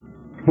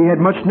He had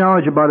much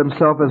knowledge about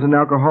himself as an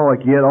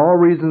alcoholic, yet all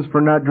reasons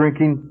for not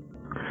drinking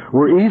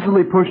were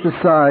easily pushed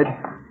aside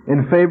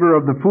in favor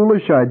of the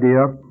foolish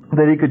idea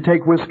that he could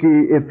take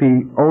whiskey if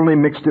he only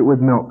mixed it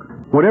with milk.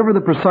 Whatever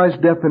the precise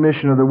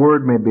definition of the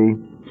word may be,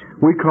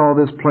 we call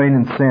this plain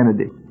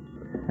insanity.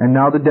 And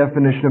now the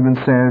definition of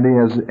insanity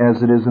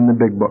as it is in the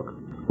big book.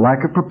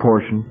 Lack of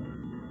proportion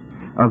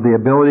of the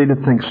ability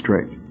to think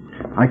straight.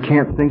 I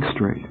can't think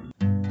straight.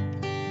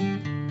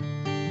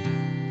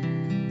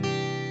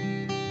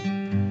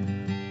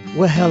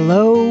 Well,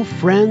 hello,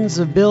 friends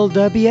of Bill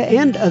W.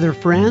 and other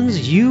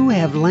friends. You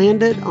have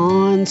landed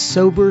on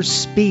Sober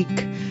Speak.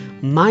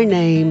 My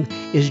name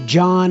is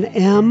John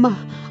M.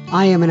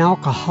 I am an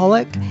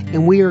alcoholic,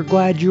 and we are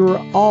glad you're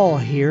all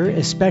here,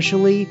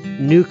 especially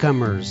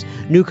newcomers.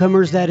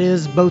 Newcomers, that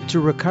is, both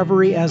to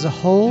recovery as a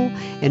whole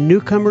and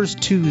newcomers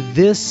to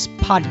this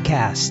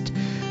podcast.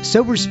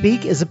 Sober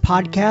Speak is a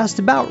podcast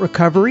about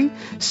recovery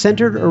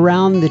centered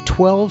around the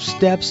 12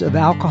 steps of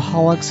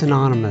Alcoholics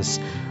Anonymous.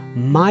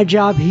 My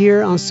job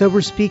here on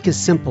Sober Speak is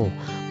simple.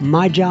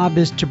 My job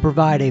is to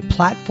provide a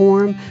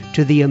platform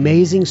to the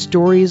amazing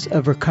stories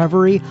of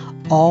recovery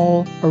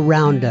all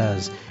around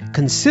us.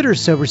 Consider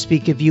Sober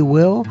Speak, if you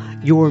will,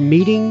 your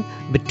meeting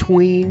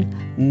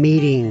between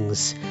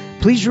meetings.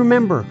 Please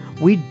remember,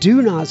 we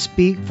do not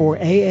speak for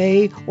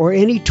AA or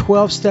any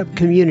 12-step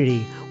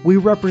community. We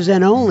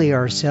represent only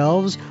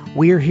ourselves.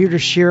 We are here to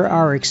share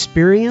our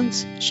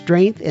experience,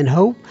 strength, and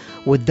hope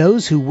with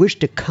those who wish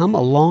to come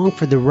along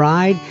for the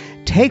ride.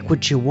 Take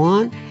what you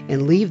want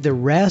and leave the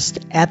rest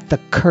at the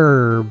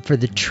curb for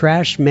the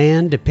trash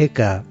man to pick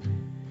up.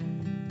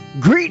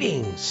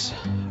 Greetings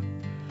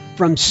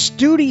from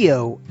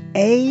Studio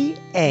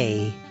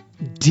AA,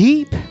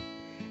 deep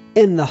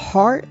in the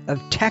heart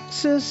of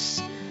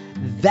Texas.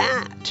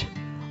 That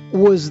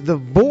was the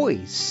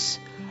voice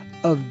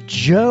of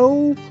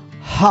Joe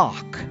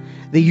Hawk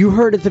that you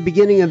heard at the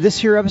beginning of this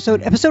here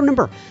episode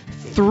number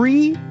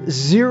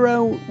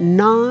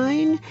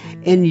 309,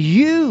 and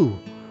you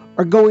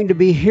are going to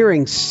be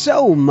hearing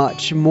so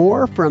much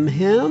more from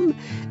him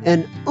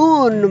in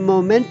un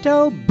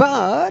momento.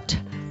 But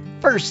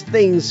first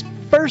things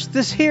first,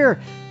 this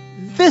here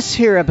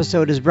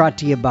episode is brought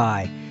to you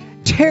by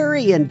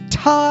Terry and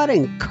Todd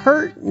and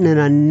Kurt and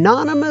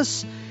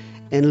Anonymous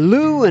and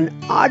Lou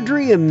and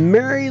Audrey and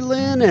Mary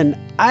Lynn and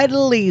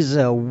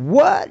Idalisa.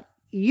 What,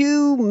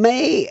 you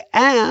may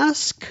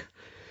ask,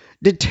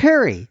 did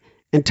Terry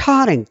and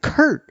Todd and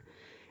Kurt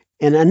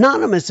and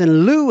Anonymous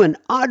and Lou and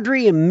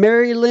Audrey and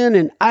Mary Lynn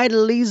and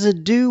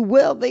Idalisa do?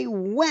 Well, they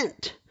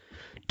went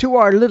to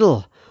our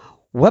little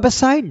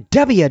website,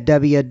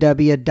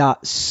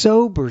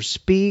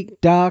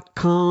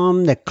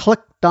 www.soberspeak.com. They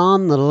clicked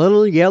on the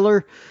little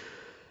yellow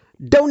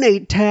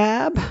donate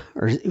tab,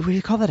 or what do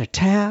you call that, a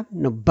tab?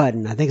 No,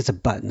 button. I think it's a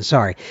button.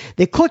 Sorry.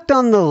 They clicked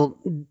on the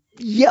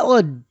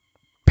yellow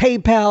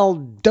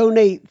PayPal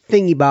donate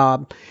thingy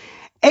bob,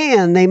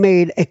 and they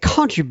made a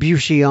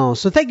contribution.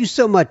 So thank you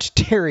so much,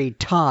 Terry,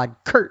 Todd,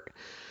 Kurt,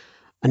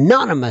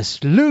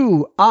 Anonymous,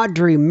 Lou,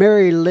 Audrey,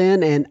 Mary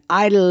Lynn, and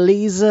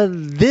Idalisa.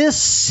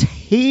 This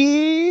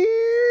here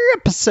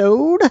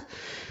episode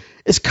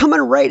is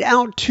coming right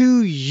out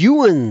to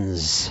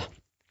Ewan's.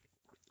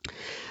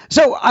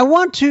 So I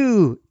want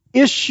to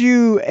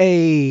issue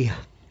a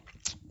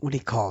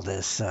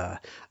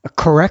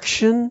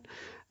correction,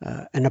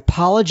 an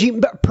apology,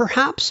 but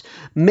perhaps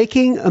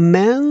making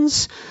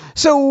amends.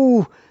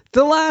 So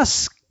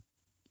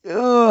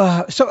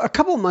a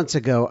couple months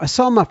ago, I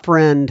saw my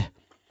friend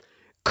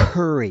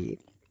Curry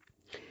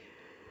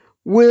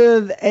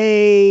with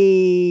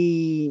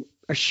a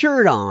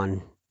shirt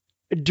on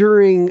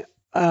during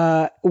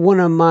one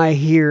of my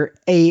here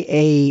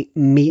AA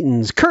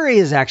meetings. Curry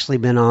has actually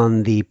been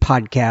on the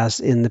podcast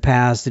in the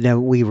past,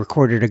 and we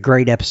recorded a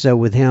great episode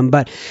with him,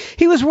 but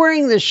he was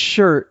wearing this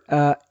shirt,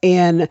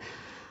 and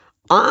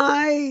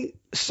I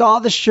saw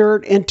the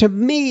shirt, and to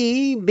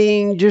me,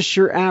 being just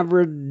your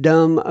average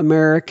dumb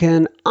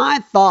American, I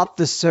thought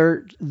the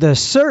shirt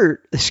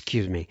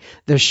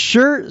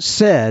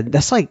said,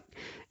 that's like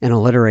an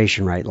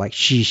alliteration, right? Like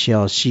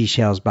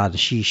seashells by the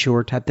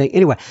seashore type thing.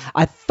 Anyway,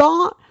 I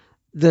thought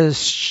the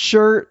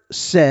shirt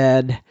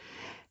said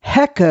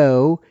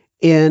Heco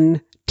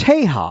in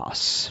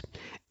Tejas,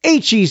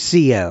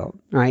 Heco,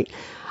 right?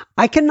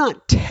 I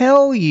cannot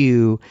tell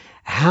you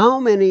how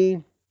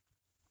many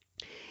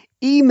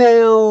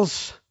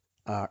emails,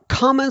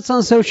 comments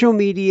on social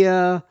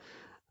media,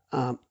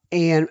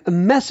 and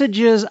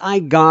messages I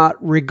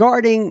got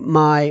regarding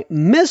my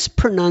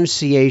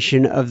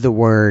mispronunciation of the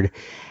word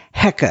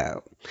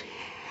Heco.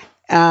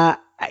 I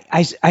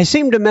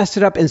seem to mess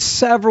it up in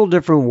several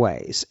different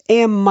ways.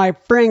 And my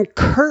friend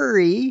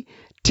Curry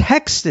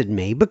texted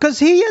me because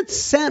he had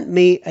sent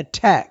me a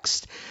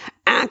text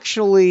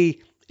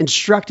actually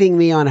instructing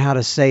me on how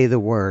to say the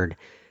word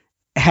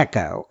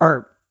Heco.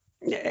 Or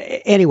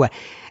anyway,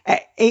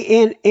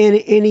 and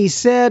he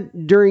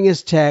said during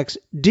his text,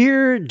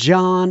 "Dear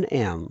John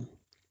M.,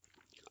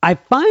 I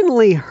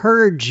finally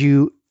heard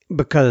you,"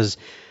 because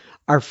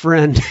our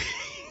friend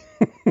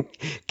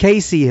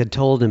Casey had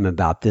told him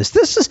about this.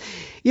 This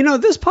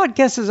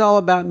podcast is all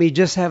about me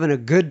just having a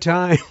good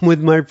time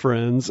with my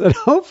friends, and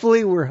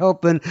hopefully we're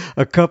helping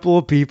a couple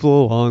of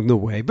people along the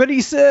way. But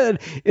he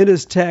said in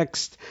his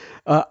text,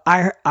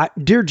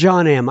 Dear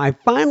John M., I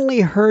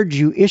finally heard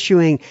you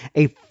issuing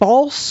a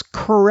false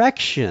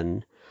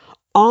correction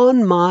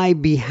on my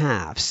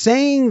behalf,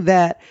 saying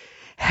that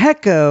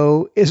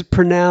Hecko is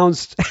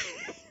pronounced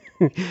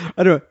I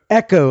don't know,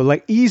 echo,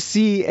 like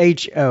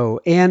ECHO.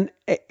 And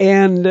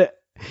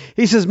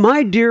he says,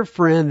 my dear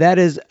friend, that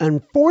is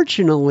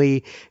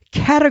unfortunately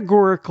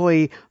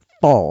categorically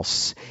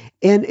false.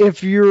 And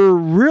if you're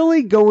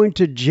really going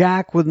to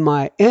jack with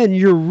my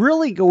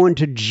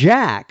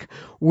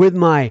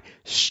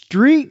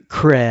street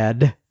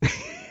cred,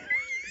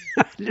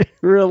 I didn't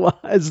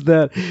realize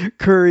that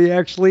Curry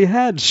actually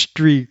had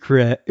street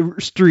cred.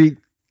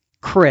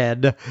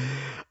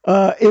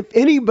 If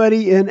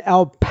anybody in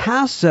El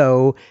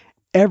Paso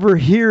ever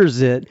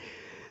hears it,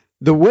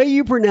 the way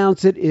you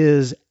pronounce it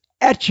is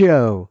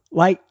Echo,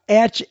 like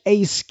etch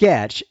a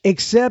sketch,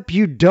 except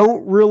you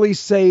don't really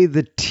say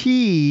the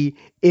T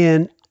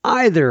in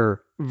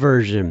either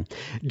version.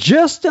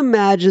 Just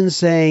imagine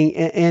saying,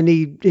 and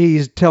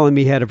he's telling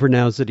me how to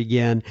pronounce it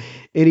again,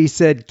 and he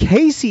said,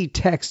 Casey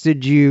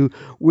texted you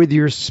with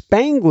your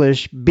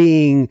Spanglish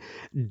being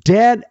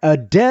dead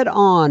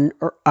on,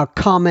 or a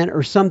comment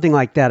or something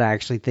like that. I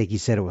actually think he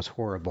said it was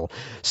horrible.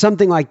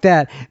 Something like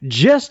that.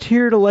 Just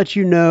here to let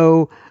you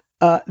know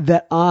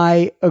that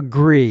I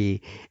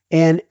agree.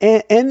 And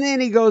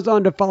then he goes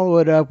on to follow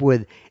it up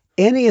with,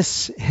 any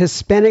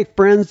Hispanic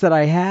friends that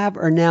I have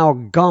are now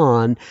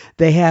gone.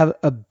 They have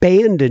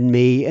abandoned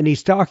me. And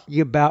he's talking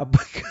about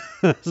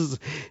because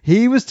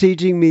he was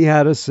teaching me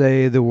how to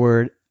say the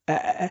word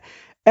echo.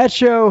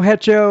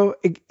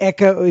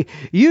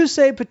 You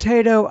say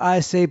potato,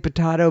 I say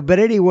potato. But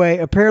anyway,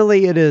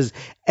 apparently it is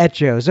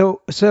echo.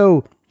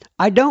 So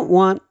I don't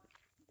want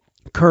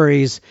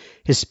Curry's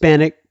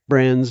Hispanic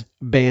friends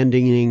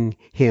abandoning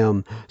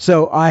him.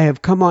 So I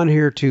have come on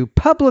here to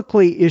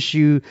publicly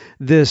issue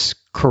this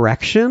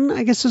correction,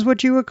 I guess is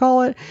what you would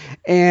call it,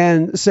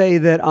 and say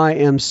that I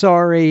am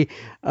sorry.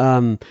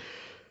 I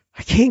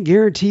can't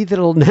guarantee that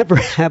it'll never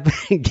happen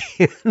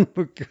again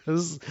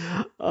because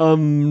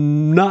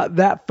I'm not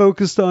that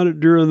focused on it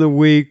during the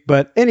week.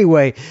 But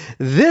anyway,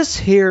 this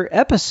here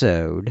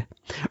episode,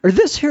 or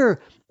this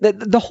here,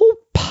 the whole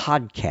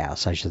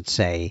podcast, I should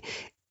say,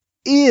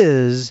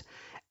 is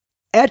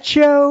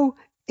Echo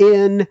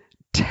in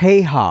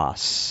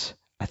Tejas.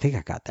 I think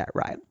I got that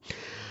right.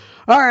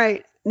 All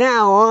right.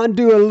 Now on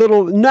to a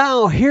little.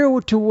 Now here's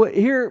what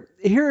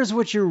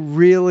you're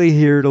really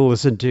here to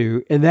listen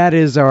to, and that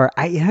is I'm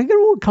going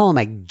to call him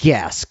a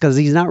guest because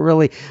he's not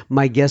really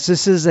my guest.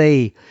 This is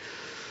a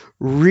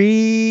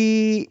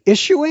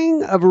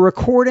reissuing of a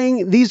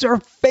recording. These are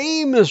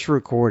famous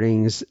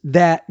recordings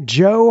that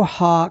Joe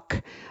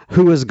Hawk,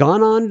 who has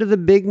gone on to the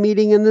big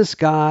meeting in the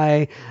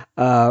sky,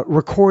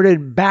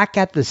 recorded back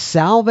at the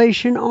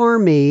Salvation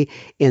Army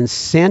in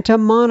Santa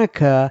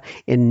Monica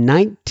in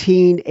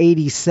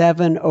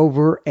 1987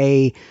 over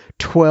a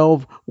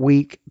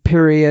 12-week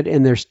period,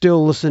 and they're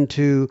still listened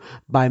to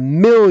by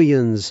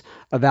millions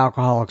of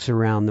alcoholics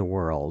around the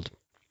world.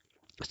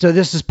 So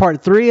this is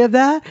part 3 of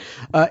that.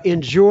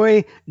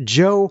 Enjoy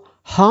Joe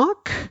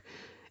Hawk,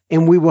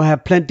 and we will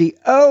have plenty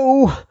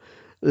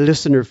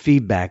listener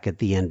feedback at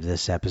the end of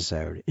this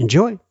episode.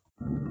 Enjoy.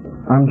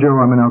 I'm Joe.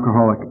 I'm an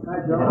alcoholic. Hi,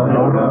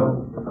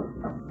 Joe.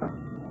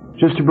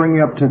 Just to bring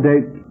you up to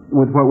date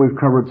with what we've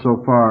covered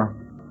so far,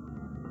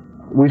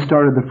 we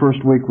started the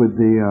first week with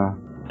the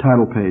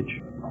title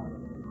page.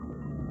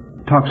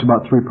 It talks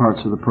about 3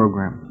 parts of the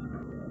program: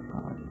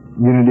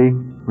 unity,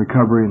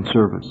 recovery, and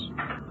service.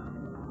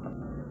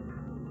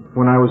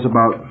 When I was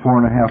about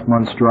 4.5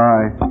 months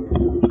dry,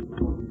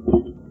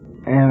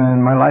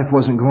 and my life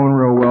wasn't going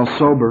real well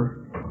sober,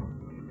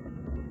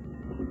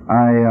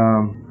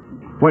 I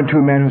went to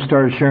a man who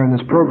started sharing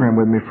this program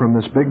with me from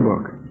this big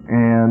book.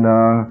 And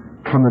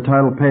from the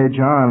title page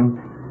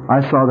on, I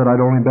saw that I'd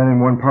only been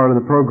in one part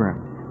of the program.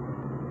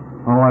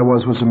 All I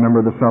was a member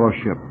of the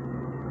fellowship.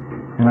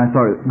 And I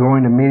thought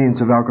going to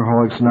meetings of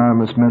Alcoholics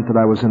Anonymous meant that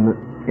I was in the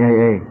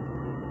AA.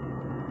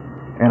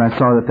 And I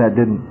saw that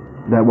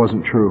that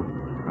wasn't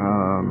true.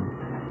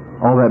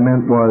 All that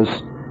meant was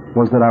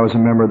that I was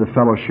a member of the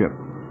fellowship.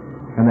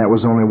 And that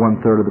was only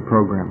 1/3 of the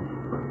program.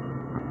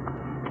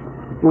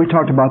 We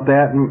talked about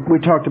that, and we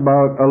talked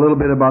about a little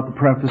bit about the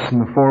preface and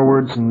the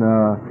forewords and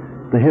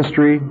the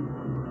history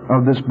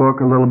of this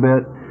book a little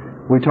bit.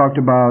 We talked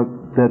about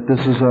that this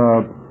is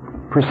a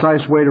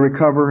precise way to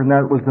recover, and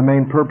that was the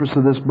main purpose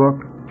of this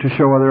book, to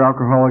show other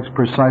alcoholics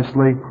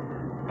precisely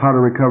how to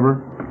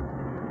recover.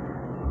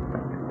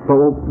 But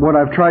what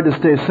I've tried to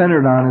stay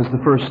centered on is the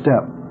first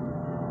step.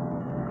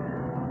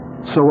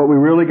 So what we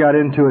really got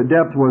into at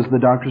depth was the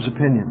doctor's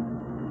opinion.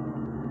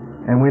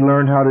 And we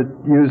learned how to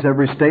use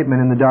every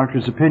statement in the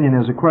doctor's opinion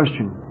as a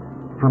question.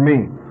 For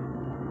me,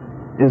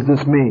 is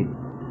this me?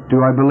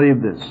 Do I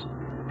believe this?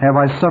 Have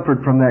I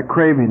suffered from that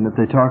craving that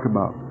they talk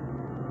about?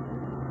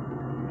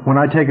 When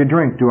I take a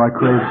drink, do I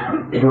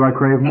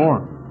crave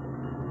more?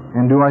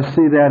 And do I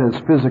see that as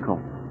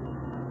physical?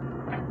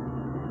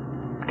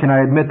 Can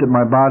I admit that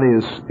my body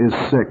is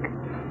sick?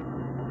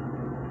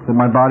 That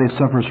my body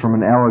suffers from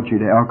an allergy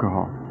to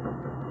alcohol?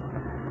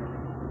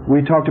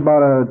 We talked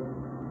about a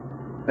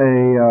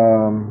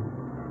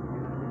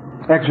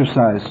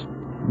exercise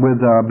with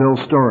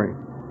Bill's story,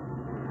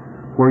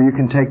 where you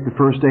can take the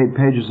first 8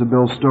 pages of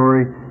Bill's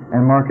story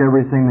and mark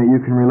everything that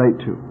you can relate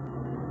to.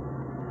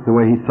 The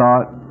way he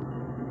thought,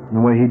 the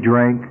way he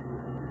drank,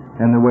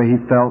 and the way he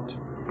felt.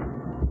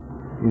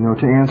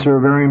 To answer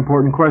a very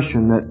important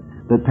question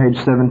that page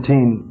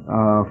 17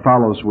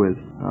 follows with,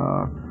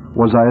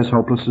 was I as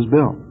hopeless as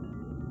Bill?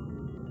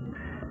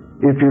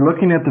 If you're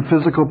looking at the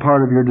physical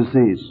part of your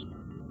disease,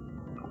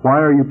 why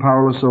are you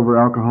powerless over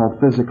alcohol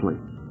physically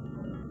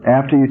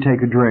after you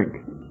take a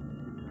drink?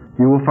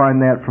 You will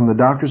find that from the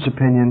doctor's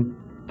opinion,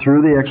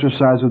 through the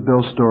exercise with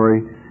Bill's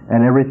story,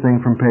 and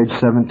everything from page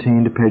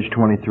 17 to page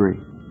 23.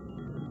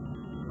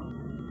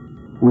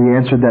 We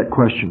answered that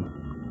question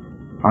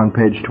on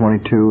page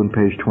 22 and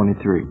page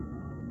 23.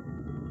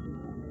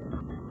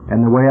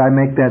 And the way I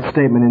make that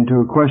statement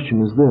into a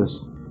question is this: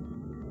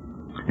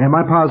 am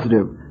I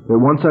positive that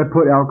once I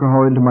put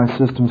alcohol into my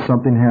system,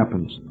 something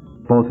happens,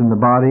 both in the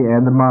body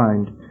and the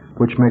mind,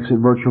 which makes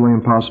it virtually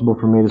impossible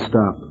for me to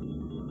stop?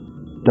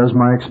 Does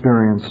my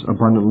experience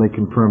abundantly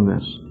confirm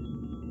this?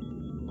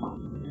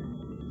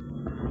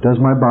 Does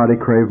my body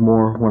crave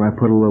more when I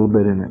put a little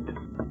bit in it?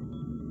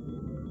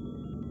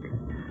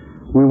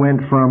 We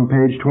went from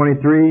page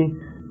 23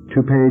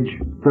 to page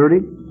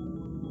 30,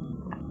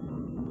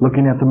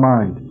 looking at the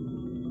mind.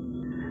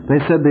 They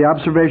said the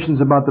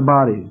observations about the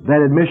body,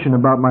 that admission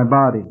about my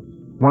body,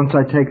 once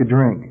I take a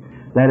drink,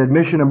 that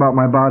admission about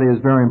my body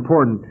is very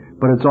important,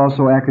 but it's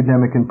also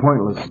academic and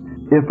pointless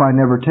if I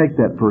never take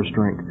that first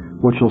drink,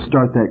 which will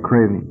start that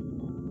craving.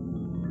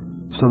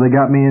 So they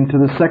got me into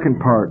the second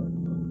part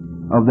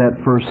of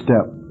that first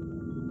step.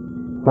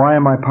 Why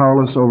am I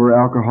powerless over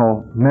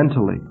alcohol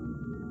mentally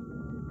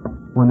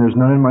when there's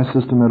none in my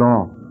system at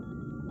all?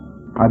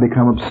 I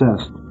become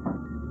obsessed.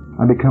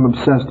 I become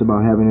obsessed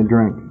about having a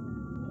drink.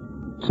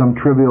 Some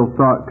trivial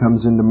thought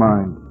comes into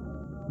mind.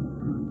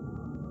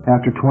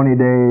 After 20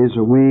 days,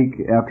 a week,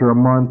 after a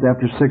month,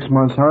 after 6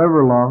 months,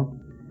 however long,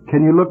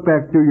 can you look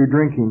back through your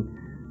drinking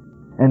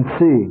and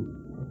see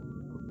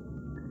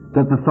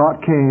that the thought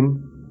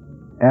came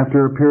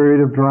after a period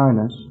of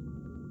dryness,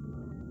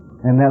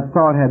 and that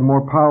thought had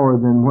more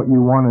power than what you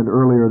wanted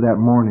earlier that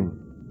morning?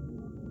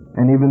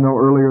 And even though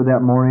earlier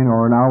that morning,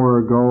 or an hour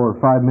ago, or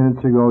 5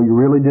 minutes ago, you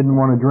really didn't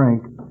want to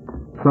drink,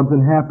 something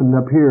happened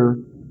up here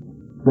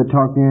that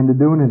talked you into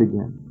doing it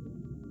again.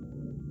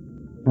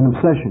 An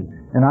obsession,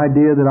 an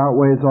idea that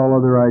outweighs all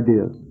other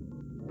ideas.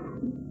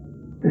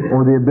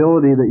 Or the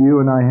ability that you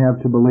and I have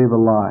to believe a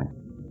lie.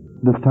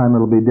 This time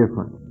it'll be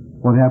different.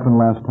 What happened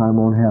last time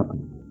won't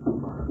happen.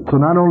 So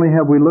not only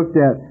have we looked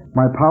at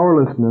my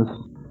powerlessness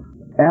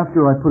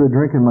after I put a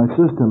drink in my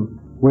system,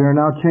 we are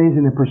now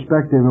changing the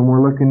perspective and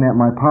we're looking at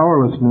my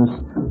powerlessness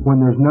when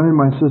there's none in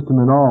my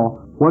system at all.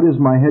 What is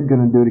my head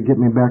going to do to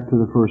get me back to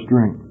the first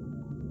drink?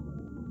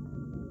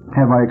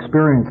 Have I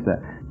experienced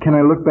that? Can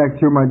I look back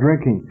through my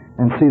drinking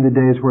and see the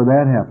days where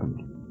that happened?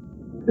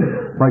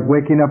 Like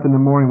waking up in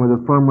the morning with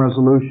a firm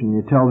resolution.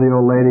 You tell the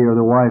old lady or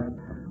the wife,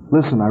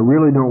 listen, I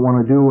really don't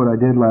want to do what I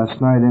did last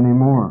night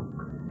anymore,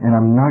 and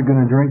I'm not going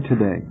to drink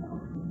today.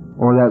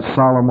 Or that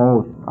solemn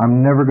oath,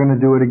 I'm never going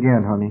to do it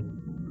again, honey.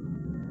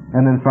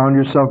 And then found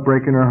yourself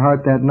breaking her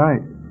heart that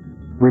night,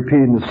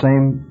 repeating the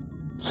same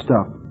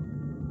stuff.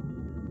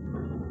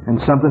 And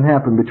something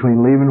happened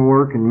between leaving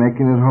work and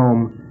making it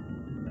home,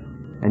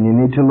 and you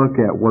need to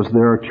look at, was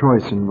there a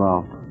choice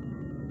involved?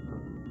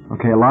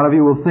 Okay, a lot of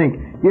you will think,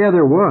 yeah,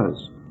 there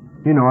was.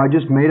 I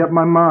just made up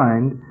my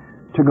mind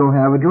to go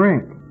have a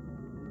drink.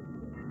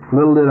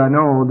 Little did I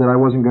know that I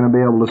wasn't going to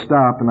be able to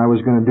stop, and I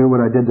was going to do what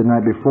I did the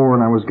night before,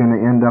 and I was going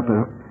to end up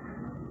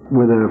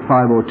with a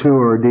 502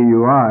 or a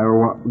DUI,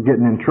 or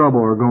getting in trouble,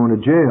 or going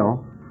to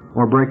jail,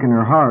 or breaking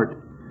her heart.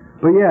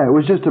 But yeah, it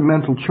was just a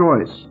mental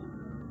choice.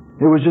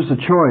 It was just a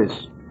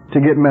choice to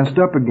get messed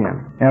up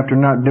again after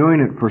not doing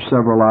it for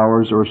several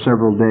hours or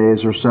several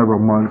days or several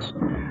months.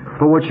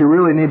 But what you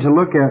really need to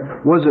look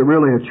at, was it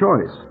really a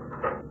choice?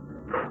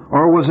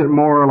 Or was it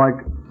more like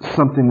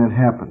something that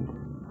happened?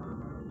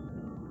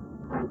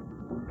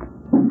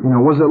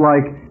 Was it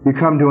like you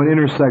come to an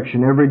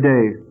intersection every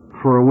day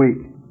for a week,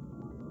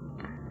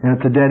 and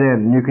it's a dead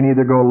end, and you can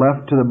either go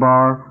left to the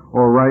bar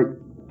or right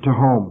to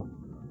home.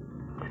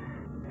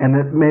 And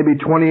that maybe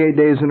 28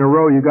 days in a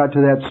row you got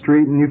to that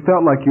street and you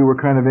felt like you were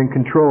kind of in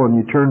control, and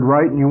you turned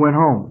right and you went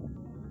home.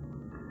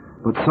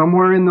 But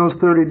somewhere in those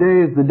 30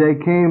 days, the day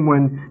came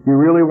when you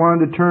really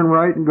wanted to turn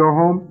right and go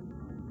home,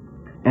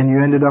 and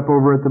you ended up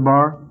over at the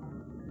bar,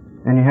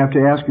 and you have to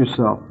ask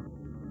yourself,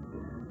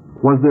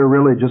 was there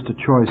really just a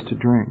choice to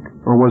drink?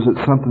 Or was it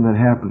something that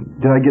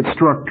happened? Did I get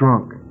struck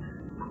drunk?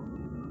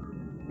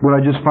 Would I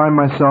just find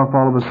myself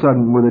all of a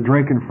sudden with a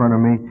drink in front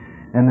of me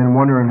and then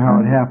wondering how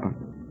it happened?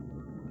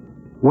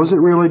 Was it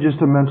really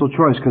just a mental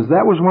choice? Because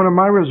that was one of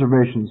my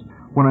reservations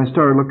when I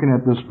started looking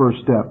at this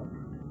first step.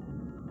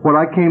 What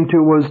I came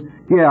to was,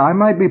 yeah, I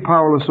might be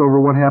powerless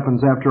over what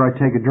happens after I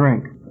take a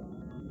drink.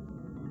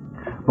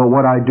 But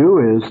what I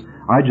do is,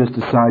 I just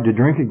decide to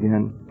drink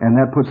again, and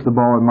that puts the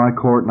ball in my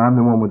court, and I'm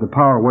the one with the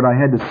power. What I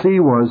had to see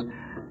was,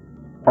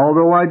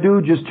 although I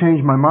do just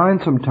change my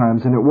mind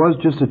sometimes, and it was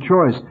just a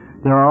choice,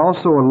 there are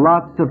also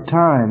lots of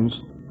times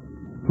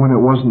when it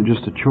wasn't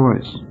just a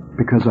choice,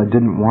 because I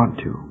didn't want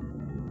to.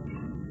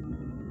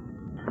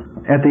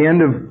 At the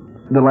end of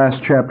the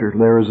last chapter,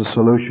 there is a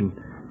solution.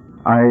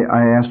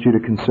 I asked you to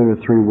consider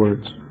 3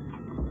 words,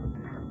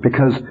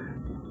 because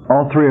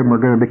all 3 of them are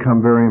going to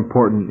become very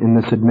important in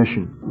this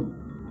admission.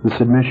 This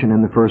admission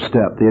in the first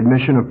step, the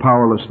admission of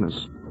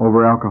powerlessness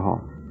over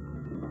alcohol.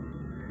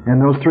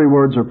 And those 3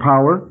 words are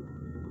power,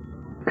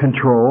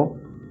 control,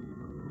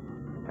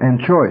 and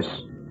choice.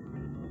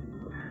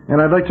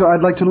 And I'd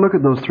like to look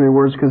at those 3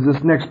 words, because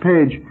this next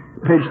page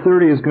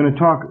 30, is going to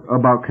talk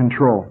about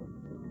control.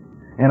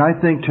 And I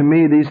think, to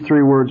me, these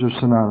 3 words are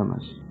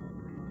synonymous.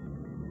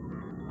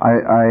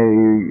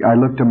 I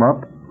looked them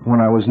up when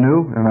I was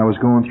new and I was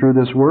going through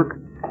this work.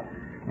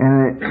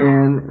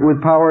 And with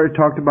power, it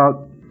talked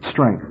about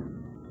strength.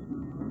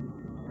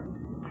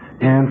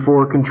 And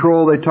for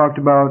control, they talked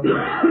about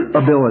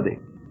ability.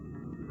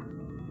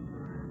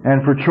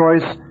 And for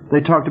choice,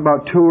 they talked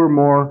about 2 or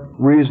more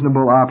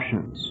reasonable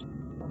options.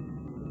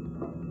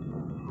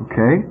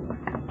 Okay?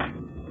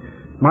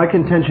 My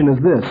contention is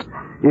this.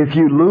 If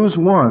you lose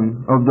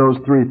one of those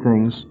 3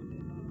 things,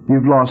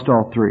 you've lost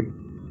all 3.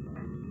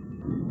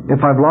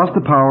 If I've lost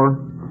the power,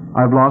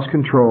 I've lost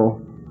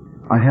control,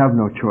 I have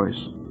no choice.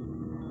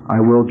 I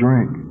will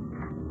drink.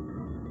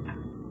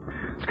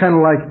 It's kind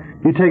of like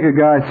you take a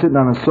guy sitting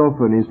on a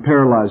sofa and he's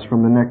paralyzed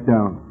from the neck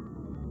down.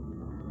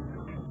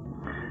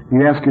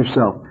 You ask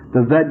yourself,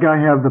 does that guy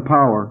have the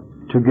power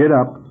to get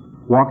up,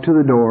 walk to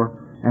the door,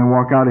 and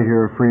walk out of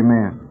here a free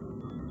man?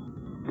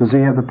 Does he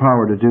have the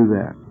power to do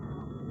that?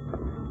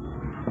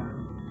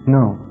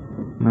 No.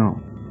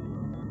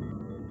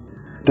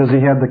 Does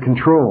he have the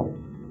control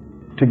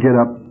to get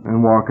up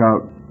and walk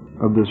out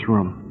of this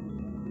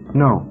room?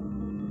 No.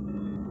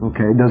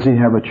 Okay, does he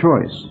have a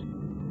choice?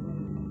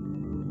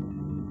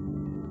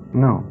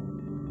 No.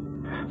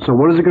 So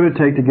what is it going to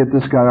take to get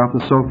this guy off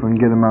the sofa and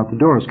get him out the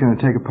door? It's going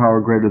to take a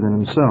power greater than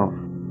himself.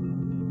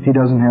 He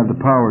doesn't have the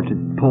power to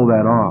pull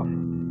that off.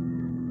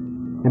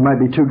 It might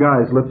be 2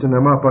 guys lifting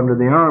him up under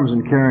the arms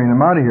and carrying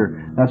him out of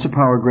here. That's a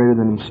power greater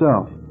than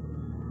himself.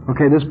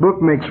 Okay, this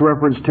book makes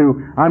reference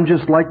to, I'm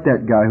just like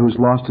that guy who's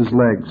lost his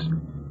legs.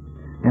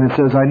 And it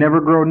says, I never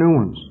grow new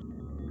ones.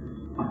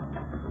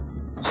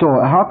 So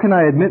how can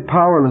I admit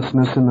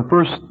powerlessness in the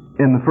first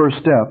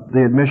step,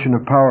 the admission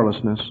of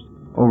powerlessness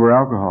over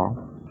alcohol?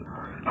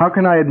 How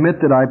can I admit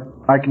that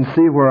I can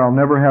see where I'll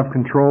never have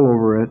control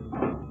over it,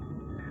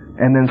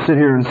 and then sit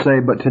here and say,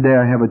 but today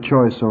I have a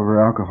choice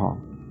over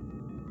alcohol?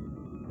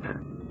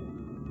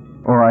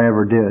 Or I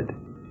ever did.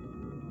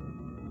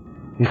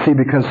 You see,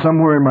 because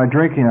somewhere in my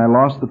drinking I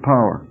lost the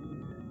power,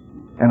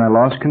 and I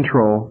lost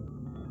control,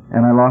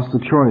 and I lost the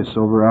choice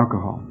over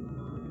alcohol.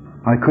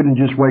 I couldn't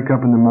just wake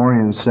up in the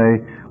morning and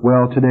say,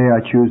 well, today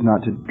I choose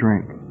not to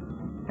drink,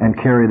 and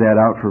carry that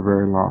out for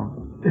very long.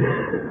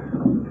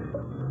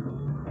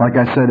 Like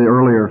I said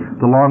earlier,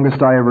 the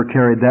longest I ever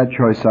carried that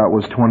choice out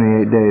was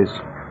 28 days.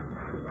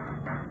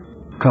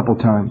 A couple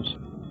times.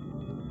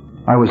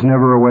 I was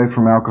never away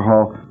from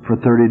alcohol for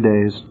 30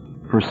 days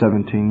for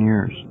 17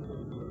 years.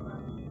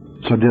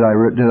 So did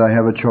I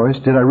have a choice?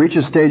 Did I reach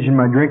a stage in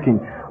my drinking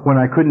when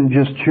I couldn't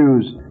just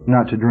choose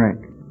not to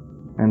drink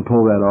and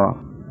pull that off?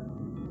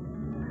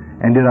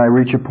 And did I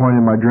reach a point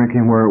in my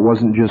drinking where it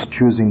wasn't just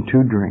choosing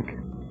to drink?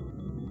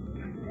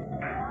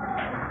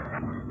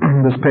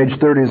 This page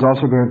 30 is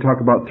also going to talk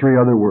about 3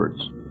 other words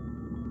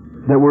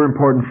that were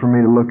important for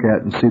me to look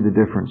at and see the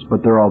difference,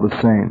 but they're all the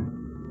same.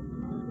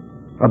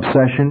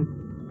 Obsession,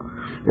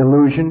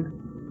 illusion,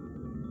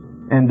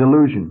 and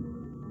delusion.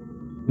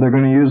 They're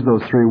going to use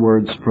those 3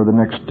 words for the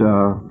next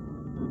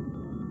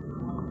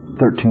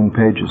 13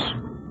 pages.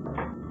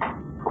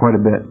 Quite a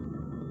bit.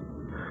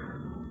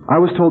 I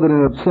was told that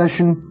an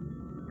obsession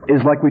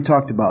is like we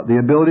talked about, the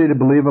ability to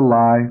believe a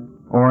lie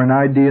or an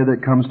idea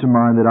that comes to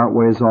mind that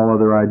outweighs all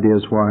other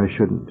ideas why I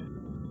shouldn't.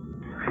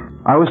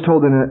 I was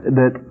told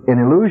that an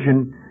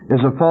illusion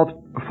is a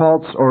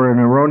false or an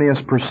erroneous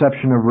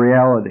perception of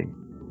reality.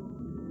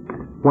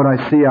 What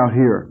I see out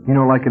here. You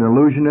know, like an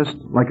illusionist,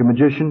 like a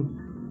magician,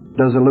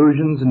 does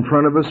illusions in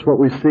front of us. What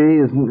we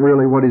see isn't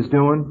really what he's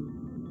doing.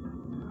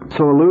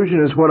 So illusion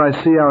is what I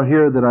see out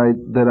here that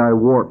I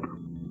warp.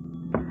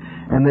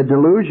 And the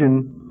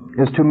delusion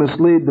is to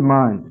mislead the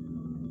mind.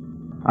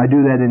 I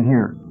do that in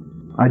here.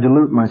 I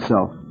delude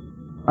myself.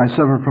 I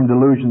suffer from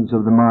delusions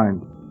of the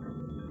mind.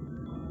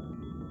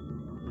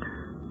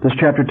 This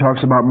chapter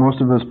talks about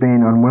most of us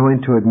being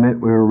unwilling to admit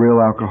we were real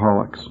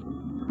alcoholics.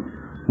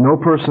 No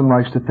person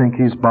likes to think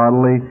he's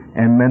bodily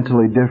and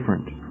mentally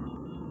different.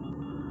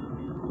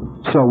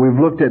 So we've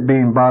looked at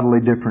being bodily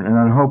different, and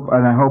I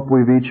hope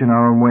we've each in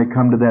our own way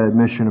come to that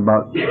admission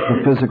about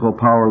the physical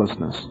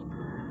powerlessness.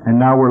 And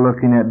now we're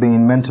looking at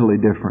being mentally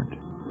different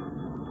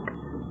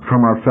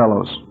from our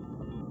fellows.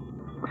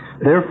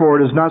 Therefore,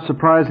 it is not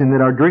surprising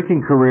that our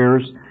drinking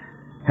careers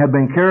have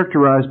been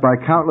characterized by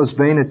countless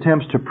vain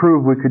attempts to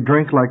prove we could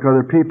drink like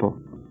other people.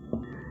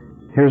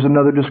 Here's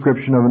another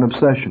description of an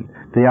obsession.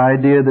 The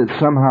idea that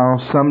somehow,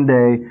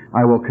 someday,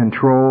 I will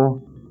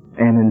control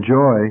and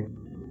enjoy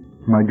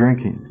my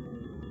drinking.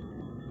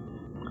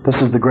 This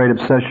is the great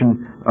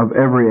obsession of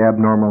every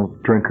abnormal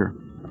drinker.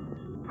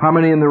 How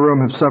many in the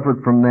room have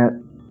suffered from that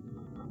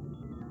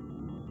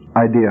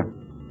idea?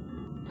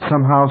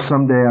 Somehow,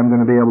 someday, I'm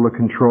going to be able to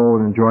control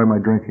and enjoy my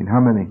drinking. How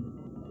many?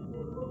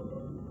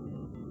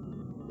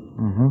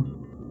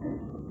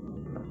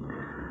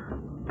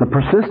 The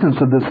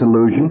persistence of this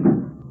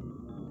illusion,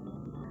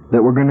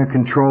 that we're going to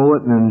control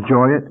it and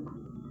enjoy it,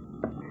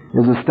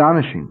 is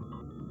astonishing.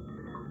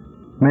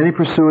 Many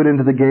pursue it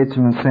into the gates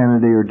of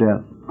insanity or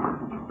death.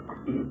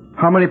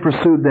 How many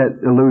pursued that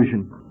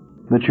illusion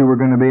that you were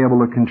going to be able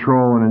to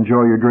control and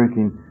enjoy your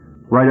drinking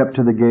right up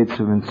to the gates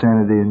of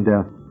insanity and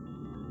death?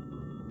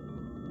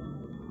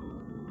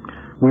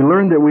 We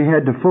learned that we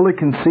had to fully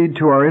concede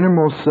to our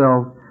innermost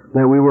self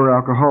that we were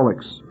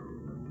alcoholics.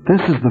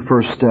 This is the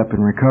first step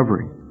in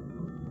recovery.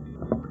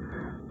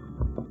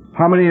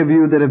 How many of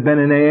you that have been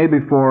in AA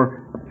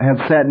before have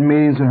sat in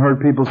meetings and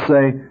heard people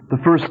say,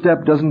 the first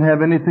step doesn't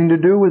have anything to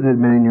do with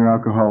admitting you're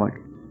alcoholic.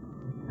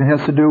 It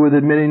has to do with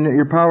admitting that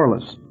you're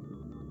powerless.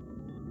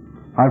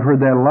 I've heard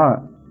that a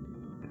lot.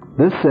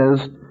 This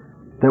says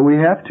that we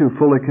have to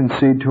fully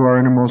concede to our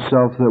innermost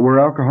self that we're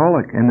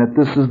alcoholic and that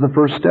this is the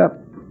first step.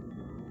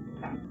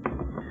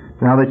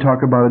 Now they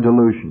talk about a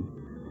delusion.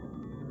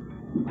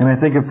 And I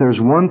think if there's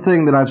one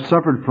thing that I've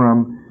suffered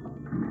from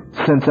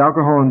since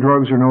alcohol and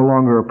drugs are no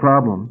longer a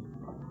problem,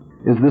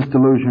 is this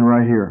delusion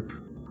right here.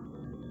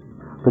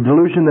 The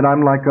delusion that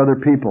I'm like other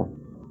people,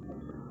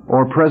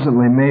 or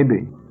presently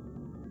maybe,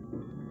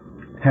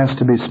 has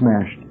to be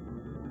smashed.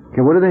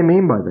 Okay, what do they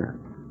mean by that?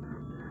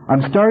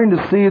 I'm starting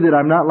to see that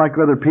I'm not like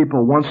other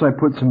people once I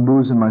put some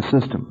booze in my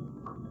system.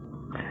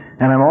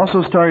 And I'm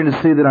also starting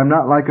to see that I'm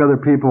not like other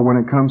people when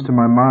it comes to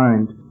my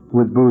mind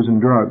with booze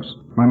and drugs.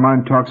 My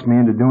mind talks me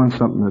into doing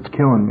something that's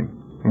killing me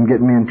and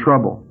getting me in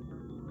trouble.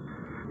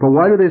 But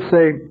why do they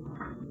say,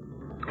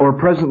 or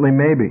presently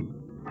maybe?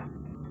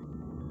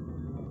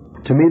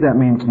 To me that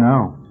means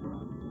now.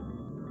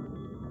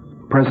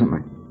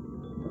 Presently.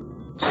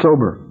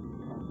 Sober.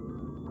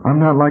 I'm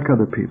not like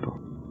other people.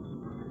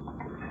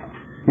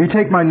 You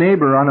take my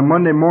neighbor on a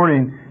Monday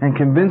morning and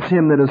convince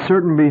him that a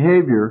certain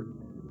behavior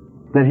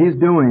that he's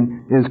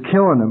doing is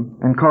killing him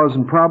and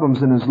causing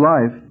problems in his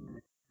life,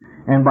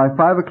 and by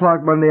 5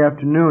 o'clock Monday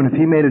afternoon, if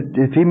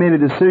he made a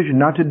decision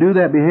not to do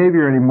that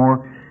behavior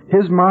anymore,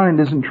 his mind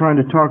isn't trying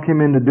to talk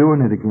him into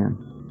doing it again.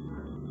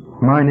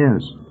 Mine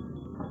is.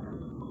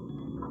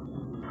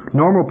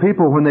 Normal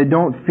people, when they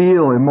don't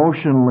feel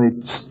emotionally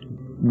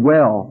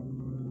well,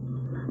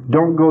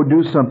 don't go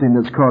do something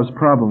that's caused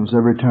problems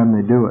every time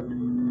they do it.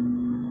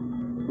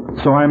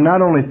 So I'm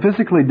not only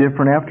physically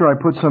different after I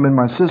put some in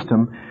my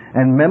system,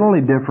 and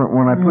mentally different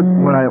when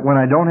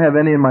I don't have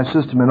any in my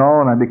system at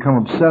all and I become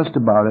obsessed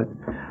about it.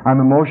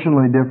 I'm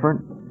emotionally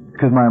different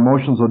because my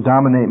emotions will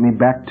dominate me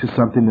back to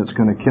something that's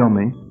going to kill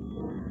me.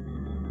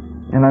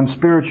 And I'm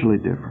spiritually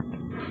different.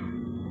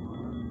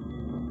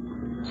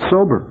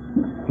 Sober.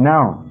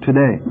 Now,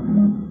 today.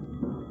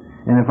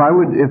 And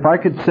if I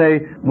could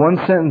say one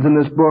sentence in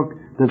this book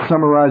that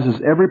summarizes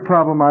every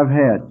problem I've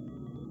had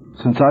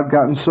since I've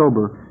gotten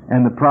sober,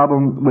 and the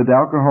problem with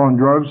alcohol and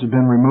drugs has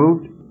been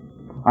removed,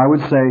 I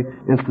would say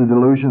it's the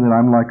delusion that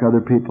I'm like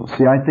other people.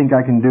 See, I think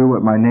I can do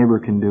what my neighbor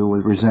can do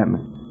with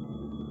resentment.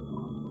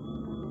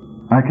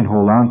 I can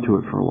hold on to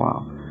it for a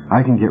while.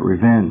 I can get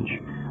revenge.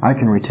 I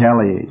can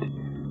retaliate.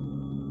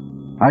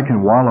 I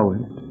can wallow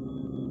in it.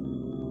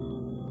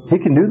 He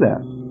can do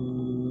that.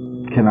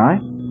 Can I?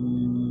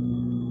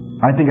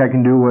 I think I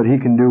can do what he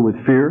can do with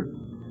fear.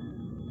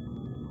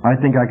 I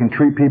think I can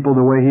treat people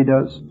the way he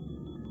does.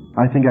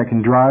 I think I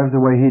can drive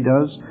the way he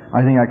does.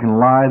 I think I can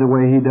lie the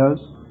way he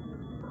does.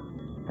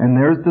 And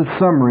there's the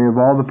summary of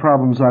all the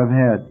problems I've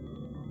had.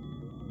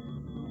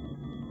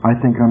 I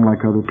think I'm like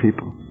other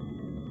people.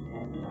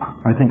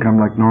 I think I'm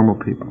like normal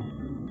people.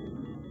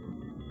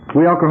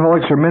 We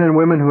alcoholics are men and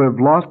women who have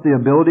lost the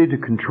ability to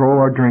control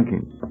our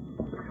drinking.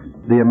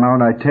 The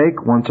amount I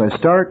take once I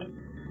start,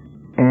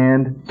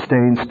 and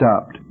staying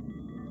stopped.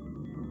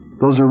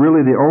 Those are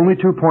really the only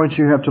 2 points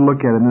you have to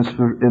look at in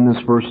this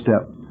first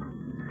step.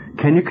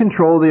 Can you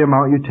control the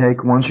amount you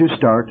take once you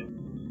start?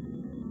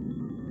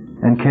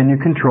 And can you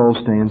control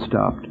staying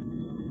stopped?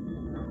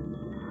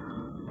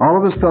 All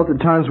of us felt at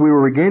times we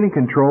were regaining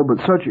control, but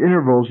such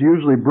intervals,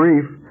 usually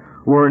brief,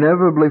 were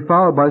inevitably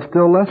followed by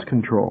still less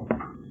control,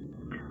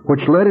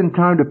 which led in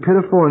time to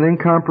pitiful and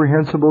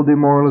incomprehensible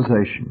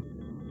demoralization.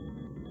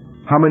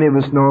 How many of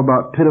us know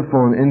about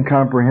pitiful and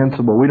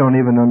incomprehensible? We don't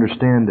even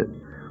understand it.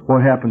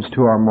 What happens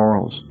to our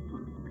morals?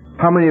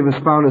 How many of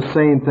us found us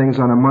saying things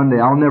on a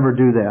Monday? I'll never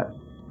do that.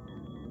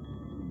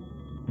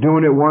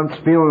 Doing it once,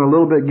 feeling a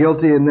little bit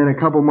guilty, and then a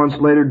couple months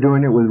later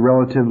doing it with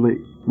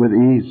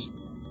ease.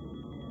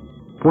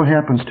 What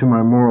happens to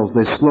my morals?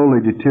 They slowly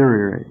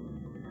deteriorate.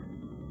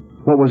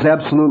 What was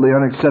absolutely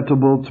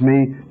unacceptable to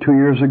me 2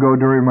 years ago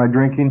during my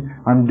drinking,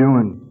 I'm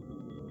doing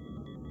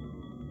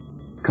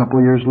a couple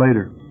of years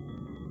later.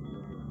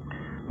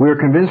 We are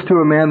convinced to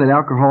a man that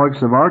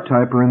alcoholics of our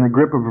type are in the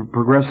grip of a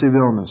progressive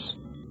illness.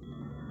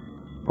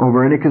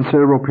 Over any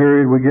considerable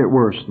period, we get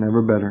worse,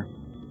 never better.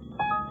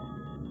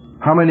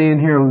 How many in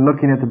here,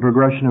 looking at the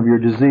progression of your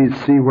disease,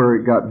 see where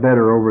it got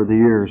better over the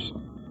years?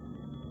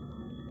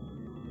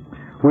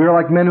 We are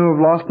like men who have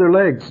lost their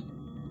legs.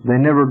 They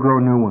never grow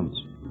new ones.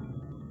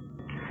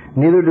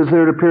 Neither does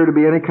there appear to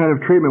be any kind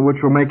of treatment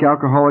which will make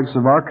alcoholics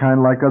of our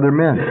kind like other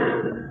men.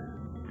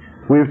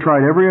 We have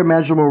tried every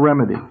imaginable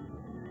remedy.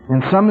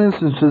 In some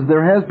instances,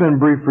 there has been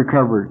brief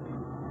recovery,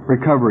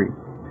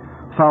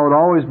 followed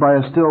always by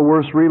a still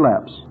worse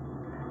relapse.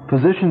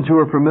 Physicians who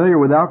are familiar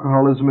with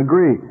alcoholism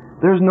agree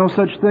there's no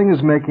such thing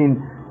as making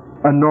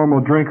a normal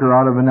drinker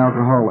out of an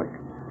alcoholic.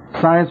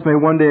 Science may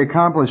one day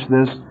accomplish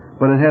this,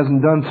 but it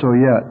hasn't done so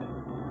yet.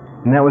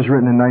 And that was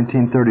written in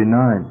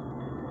 1939.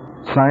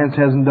 Science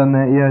hasn't done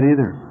that yet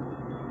either.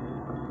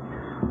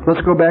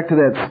 Let's go back to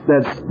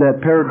that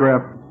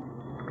paragraph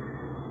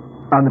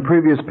on the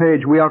previous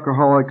page. We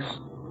alcoholics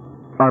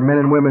are men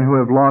and women who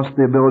have lost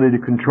the ability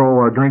to control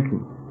our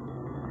drinking.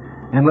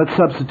 And let's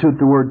substitute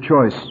the word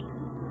choice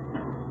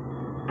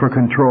for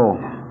control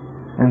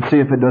and see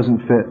if it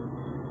doesn't fit.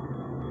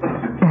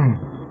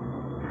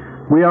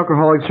 We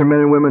alcoholics are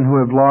men and women who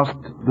have lost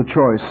the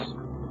choice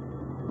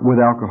with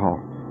alcohol.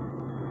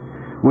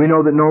 We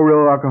know that no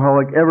real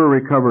alcoholic ever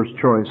recovers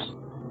choice.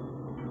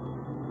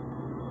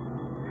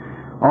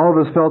 All of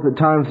us felt at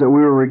times that we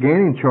were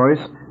regaining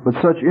choice, but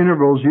such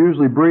intervals,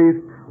 usually brief,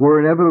 were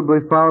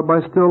inevitably followed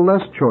by still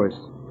less choice.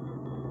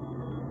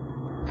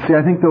 See,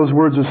 I think those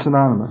words are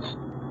synonymous.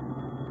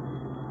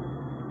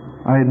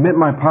 I admit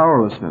my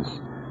powerlessness.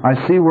 I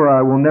see where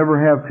I will never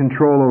have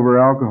control over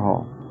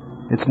alcohol.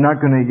 It's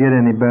not going to get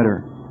any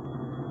better.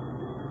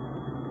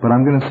 But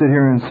I'm going to sit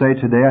here and say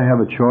today I have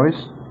a choice.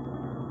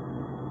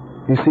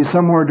 You see,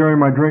 somewhere during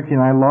my drinking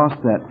I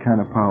lost that kind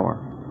of power.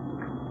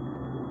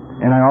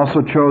 And I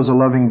also chose a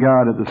loving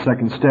God at the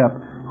second step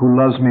who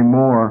loves me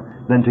more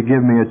than to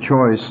give me a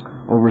choice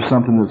over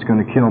something that's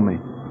going to kill me.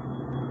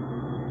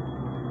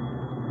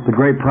 The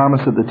great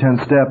promise at the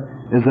 10th step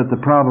is that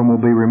the problem will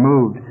be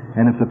removed.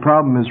 And if the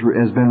problem has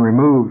been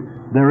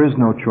removed, there is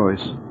no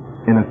choice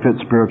in a fit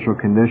spiritual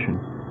condition.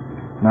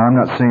 Now, I'm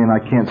not saying I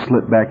can't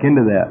slip back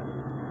into that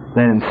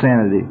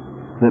insanity,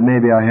 that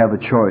maybe I have a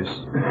choice.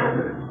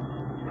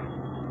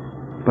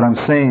 But I'm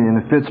saying in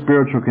a fit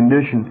spiritual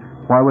condition,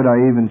 why would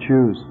I even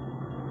choose?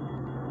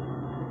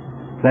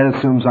 That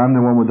assumes I'm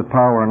the one with the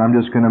power and I'm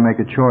just going to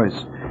make a choice.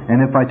 And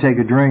if I take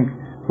a drink,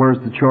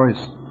 where's the choice?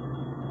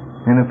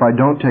 And if I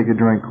don't take a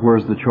drink,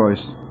 where's the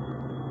choice?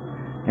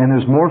 And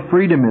there's more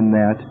freedom in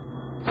that.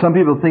 Some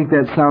people think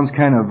that sounds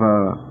kind of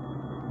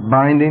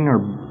binding or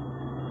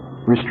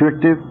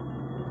restrictive.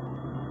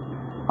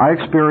 I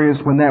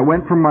experienced when that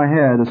went from my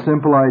head, a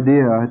simple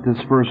idea at this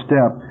first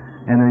step,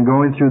 and then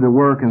going through the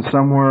work and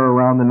somewhere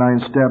around the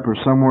 9th step or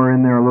somewhere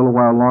in there a little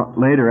while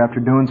later after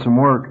doing some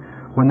work,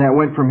 when that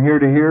went from here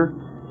to here,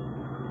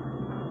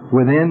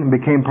 within and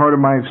became part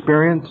of my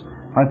experience,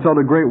 I felt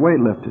a great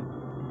weight lifted.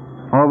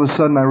 All of a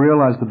sudden I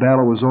realized the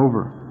battle was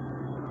over.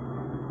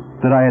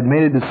 That I had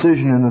made a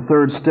decision in the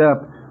 3rd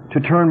step to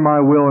turn my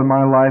will and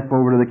my life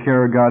over to the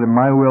care of God, and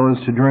my will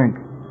is to drink.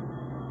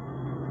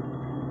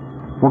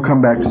 We'll come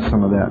back to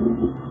some of that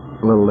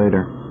a little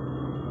later.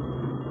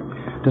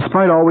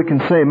 Despite all we can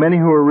say, many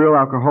who are real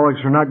alcoholics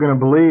are not going to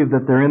believe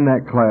that they're in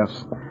that class.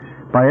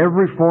 By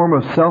every form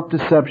of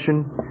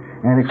self-deception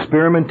and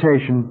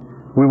experimentation,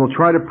 we will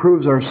try to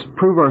prove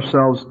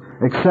ourselves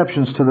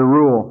exceptions to the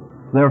rule,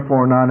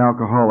 therefore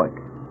non-alcoholic.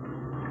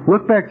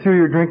 Look back through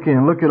your drinking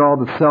and look at all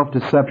the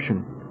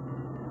self-deception.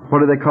 What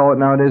do they call it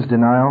nowadays?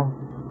 Denial?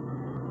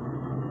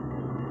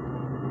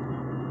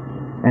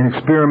 And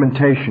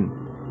experimentation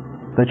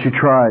that you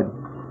tried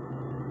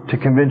to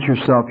convince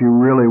yourself you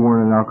really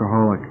weren't an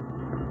alcoholic.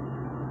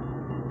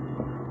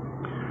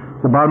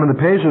 The bottom of the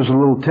page is a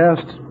little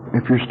test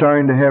if you're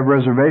starting to have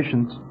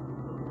reservations.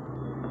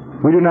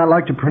 We do not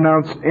like to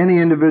pronounce any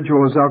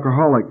individual as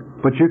alcoholic,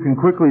 but you can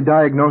quickly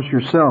diagnose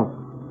yourself.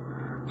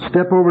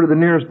 Step over to the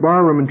nearest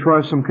bar room and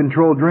try some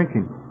controlled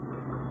drinking.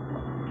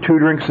 2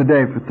 drinks a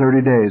day for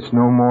 30 days,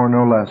 no more,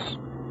 no less.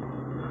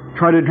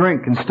 Try to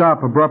drink and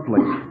stop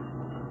abruptly.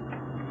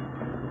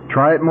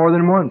 Try it more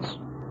than once.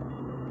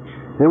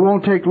 It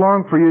won't take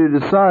long for you to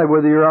decide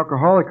whether you're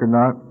alcoholic or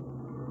not.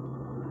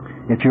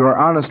 If you are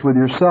honest with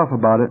yourself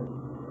about it,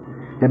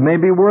 it may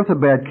be worth a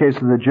bad case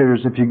of the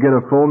jitters if you get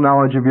a full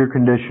knowledge of your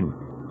condition.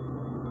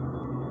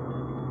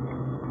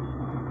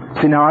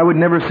 See, now I would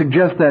never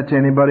suggest that to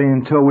anybody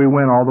until we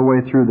went all the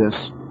way through this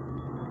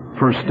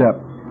first step.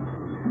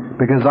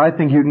 Because I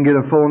think you can get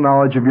a full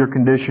knowledge of your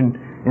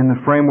condition in the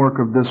framework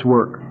of this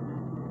work.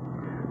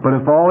 But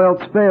if all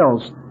else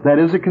fails, that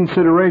is a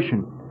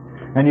consideration.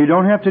 And you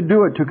don't have to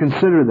do it to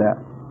consider that.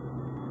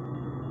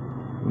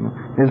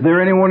 Is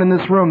there anyone in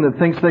this room that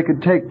thinks they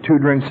could take 2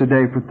 drinks a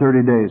day for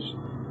 30 days?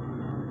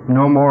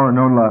 No more or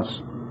no less.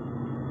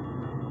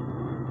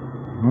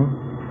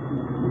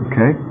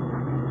 Okay.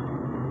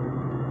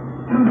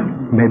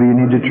 Maybe you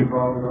need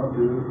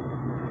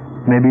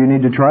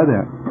to try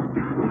that.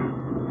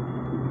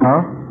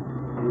 Huh?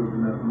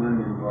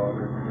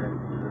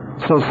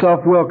 So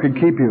self-will could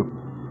keep you.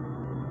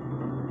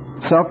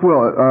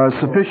 Self-will,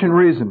 sufficient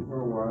reason.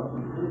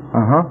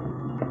 Uh-huh.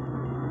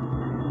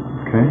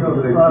 Okay.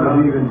 The thought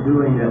of even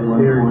doing that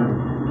seriously,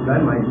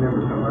 that might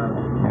never come out.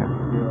 Yeah.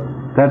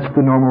 That's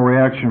the normal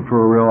reaction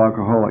for a real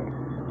alcoholic.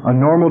 A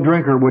normal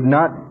drinker would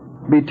not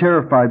be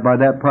terrified by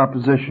that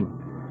proposition.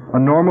 A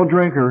normal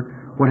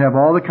drinker would have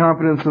all the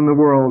confidence in the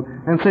world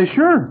and say,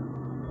 sure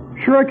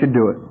I could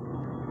do it.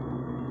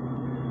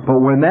 But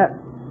when that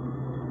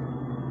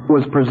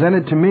was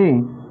presented to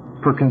me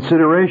for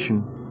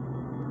consideration,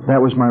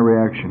 that was my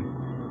reaction.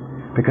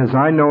 Because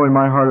I know in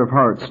my heart of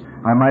hearts,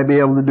 I might be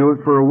able to do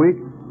it for a week,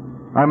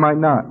 I might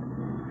not.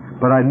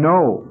 But I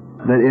know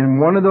that in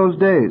one of those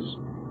days,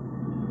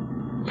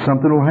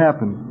 something will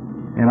happen,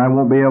 and I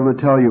won't be able to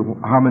tell you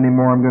how many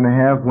more I'm going to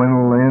have, when it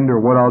will end, or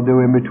what I'll do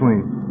in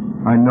between.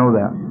 I know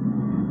that.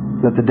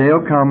 That the day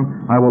will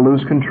come, I will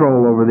lose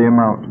control over the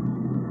amount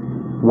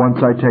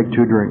once I take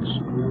 2 drinks.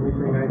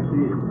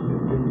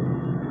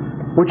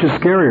 Which is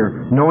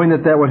scarier, knowing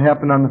that that would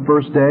happen on the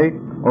first day,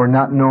 or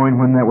not knowing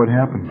when that would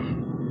happen.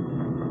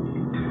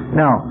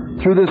 Now,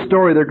 through this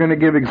story, they're going to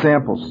give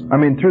examples.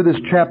 Through this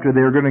chapter,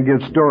 they're going to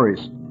give stories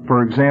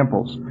for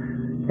examples.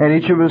 And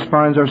each of us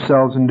finds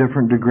ourselves in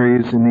different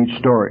degrees in each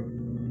story.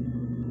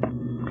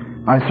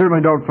 I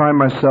certainly don't find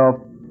myself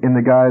in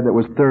the guy that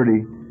was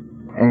 30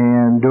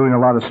 and doing a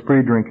lot of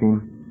spree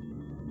drinking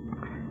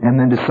and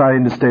then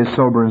deciding to stay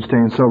sober and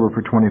staying sober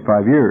for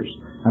 25 years.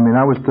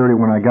 I was 30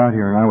 when I got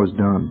here and I was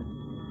done.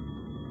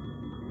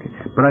 Okay.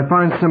 But I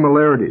find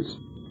similarities.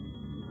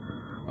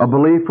 A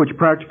belief which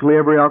practically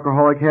every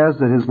alcoholic has,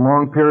 that his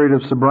long period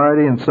of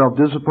sobriety and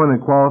self-discipline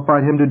had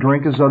qualified him to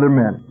drink as other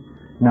men.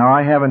 Now,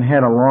 I haven't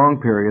had a long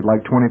period,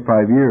 like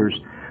 25 years,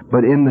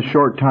 but in the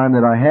short time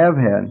that I have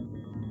had,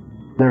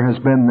 there has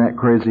been that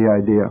crazy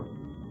idea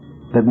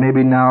that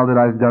maybe now that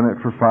I've done it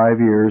for 5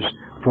 years,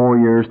 4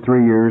 years,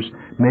 3 years,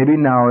 maybe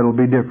now it'll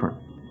be different.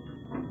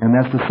 And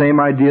that's the same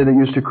idea that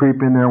used to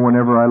creep in there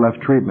whenever I left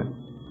treatment.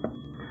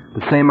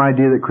 The same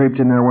idea that creeped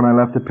in there when I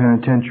left the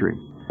penitentiary.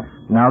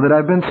 Now that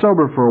I've been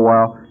sober for a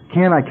while,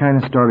 can I kind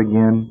of start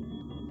again?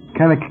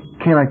 Can I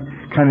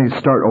kind of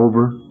start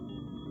over?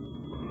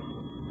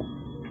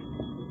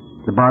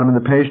 The bottom of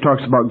the page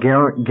talks about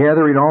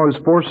gathering all his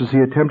forces. He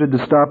attempted to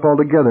stop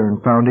altogether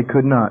and found he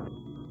could not.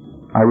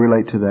 I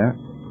relate to that.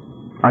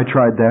 I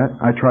tried that.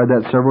 I tried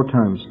that several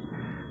times.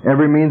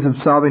 Every means of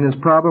solving his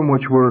problem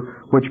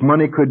which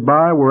money could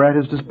buy were at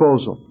his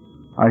disposal.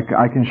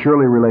 I can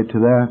surely relate to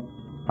that.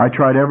 I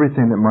tried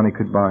everything that money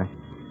could buy.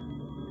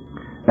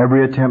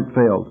 Every attempt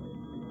failed.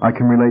 I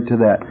can relate to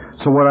that.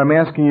 So what I'm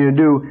asking you to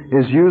do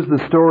is use the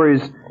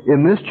stories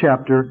in this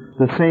chapter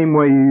the same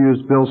way you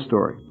used Bill's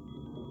story.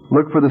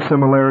 Look for the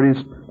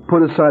similarities,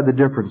 put aside the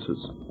differences.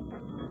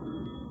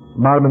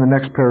 Bottom of the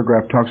next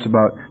paragraph talks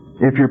about,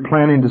 if you're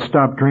planning to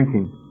stop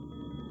drinking,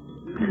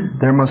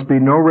 there must be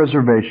no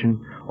reservation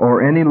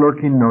or any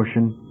lurking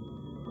notion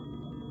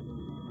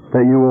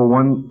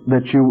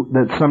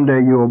that someday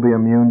you will be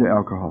immune to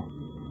alcohol.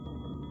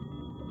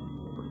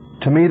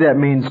 To me that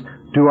means,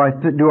 do I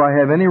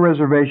have any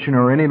reservation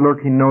or any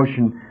lurking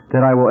notion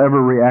that I will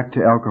ever react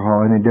to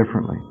alcohol any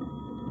differently?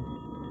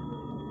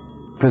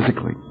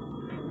 Physically.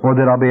 Or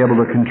that I'll be able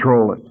to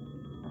control it.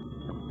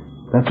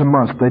 That's a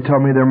must. They tell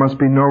me there must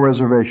be no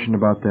reservation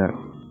about that.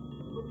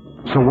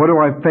 So what do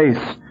I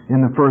face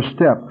in the first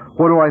step?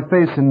 What do I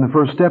face in the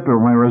first step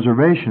of my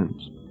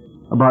reservations?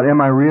 About,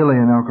 am I really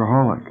an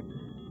alcoholic?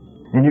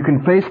 And you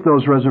can face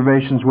those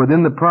reservations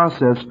within the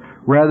process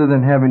rather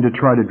than having to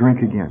try to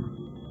drink again.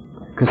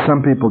 Because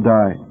some people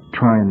die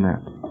trying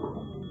that.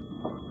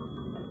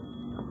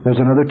 There's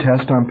another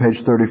test on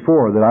page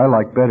 34 that I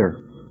like better,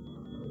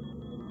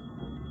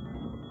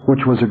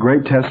 which was a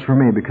great test for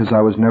me because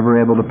I was never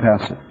able to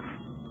pass it.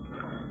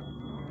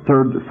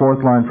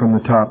 Fourth line from the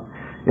top.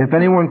 If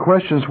anyone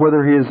questions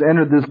whether he has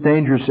entered this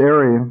dangerous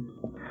area,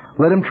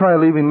 let him try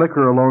leaving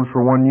liquor alone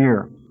for 1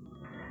 year.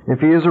 If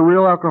he is a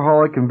real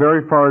alcoholic and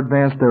very far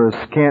advanced, there is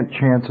scant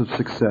chance of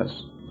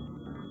success.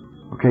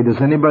 Okay,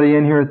 does anybody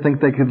in here think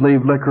they could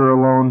leave liquor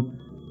alone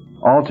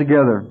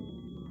altogether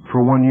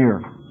for 1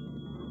 year?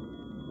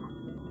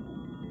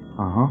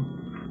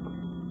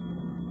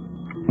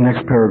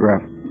 Next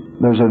paragraph.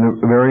 There's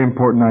a very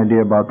important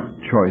idea about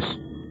choice.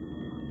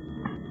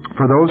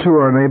 For those who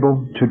are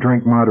unable to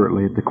drink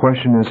moderately, the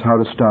question is how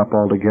to stop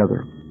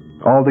altogether.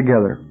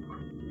 Altogether.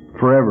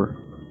 Forever.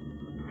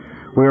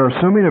 We are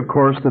assuming, of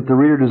course, that the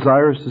reader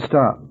desires to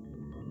stop.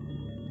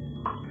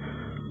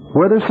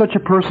 Whether such a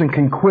person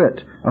can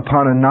quit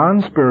upon a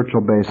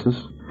non-spiritual basis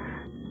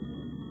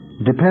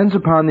depends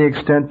upon the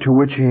extent to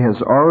which he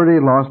has already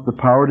lost the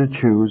power to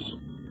choose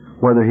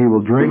whether he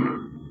will drink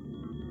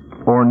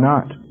or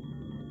not.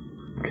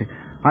 Okay.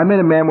 I met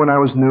a man when I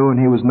was new, and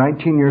he was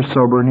 19 years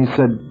sober, and he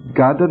said,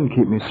 God doesn't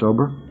keep me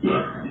sober.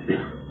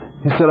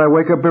 He said, I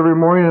wake up every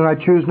morning and I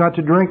choose not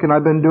to drink, and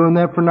I've been doing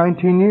that for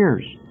 19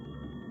 years.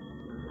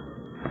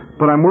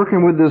 But I'm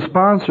working with this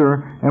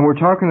sponsor, and we're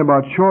talking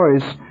about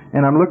choice,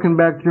 and I'm looking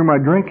back through my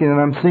drinking, and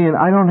I'm seeing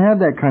I don't have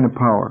that kind of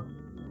power.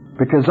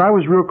 Because I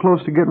was real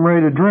close to getting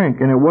ready to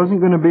drink, and it wasn't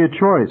going to be a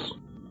choice.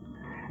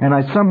 And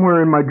I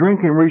somewhere in my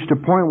drinking reached a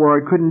point where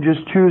I couldn't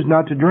just choose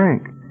not to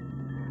drink.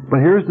 But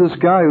here's this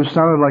guy who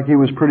sounded like he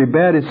was pretty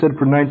bad. He said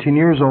for 19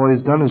 years all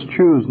he's done is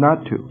choose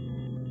not to.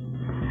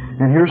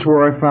 And here's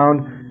where I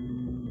found,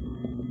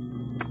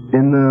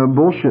 in the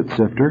bullshit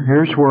sifter,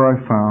 here's where I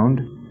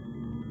found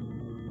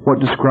what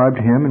described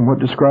him and what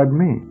described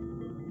me.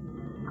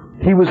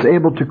 He was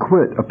able to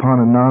quit upon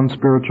a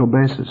non-spiritual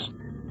basis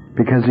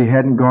because he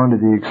hadn't gone to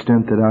the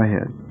extent that I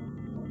had.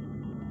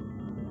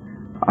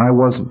 I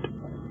wasn't.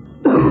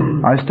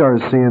 I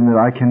started seeing that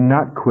I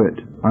cannot quit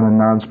on a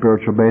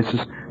non-spiritual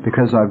basis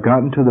because I've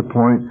gotten to the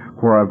point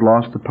where I've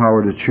lost the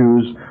power to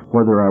choose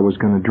whether I was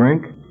going to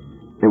drink.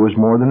 It was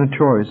more than a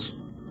choice.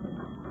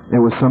 It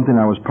was something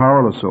I was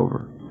powerless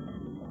over.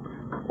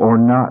 Or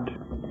not.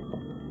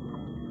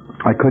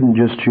 I couldn't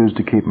just choose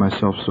to keep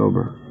myself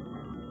sober.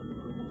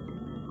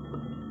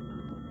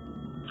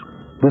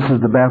 This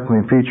is the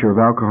baffling feature of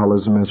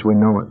alcoholism as we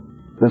know it.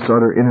 This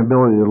utter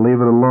inability to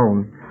leave it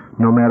alone,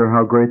 no matter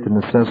how great the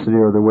necessity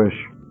or the wish.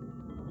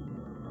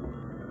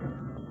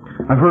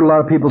 I've heard a lot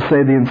of people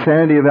say the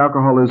insanity of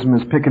alcoholism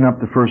is picking up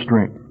the first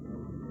drink.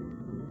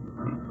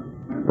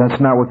 That's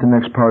not what the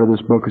next part of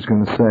this book is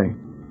going to say.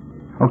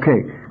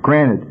 Okay,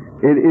 granted,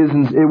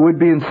 it would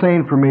be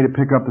insane for me to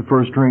pick up the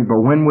first drink, but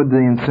when would the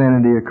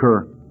insanity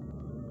occur?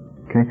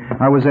 Okay,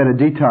 I was at a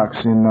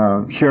detox in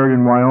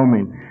Sheridan,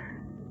 Wyoming,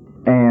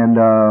 and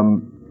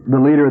the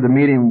leader of the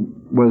meeting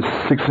was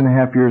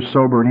 6.5 years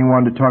sober, and he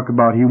wanted to talk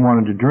about he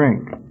wanted to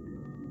drink.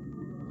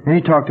 And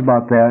he talked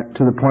about that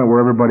to the point where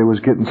everybody was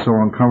getting so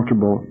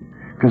uncomfortable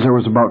because there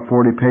was about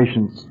 40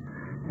 patients.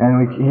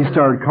 And he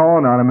started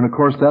calling on them, and of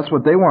course that's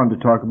what they wanted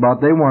to talk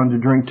about. They wanted to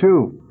drink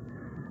too.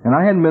 And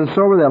I hadn't been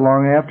sober that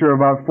long. After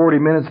about 40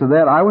 minutes of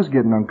that, I was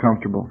getting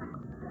uncomfortable.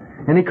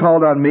 And he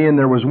called on me, and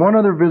there was one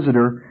other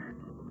visitor,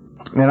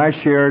 and I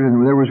shared,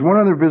 and there was one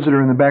other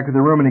visitor in the back of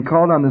the room, and he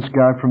called on this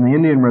guy from the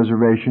Indian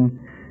reservation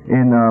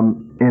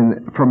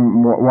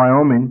from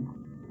Wyoming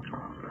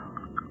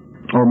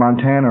or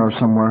Montana or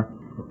somewhere.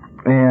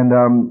 And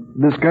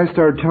this guy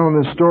started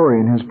telling this story,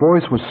 and his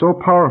voice was so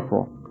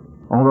powerful,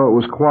 although it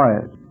was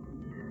quiet,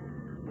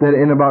 that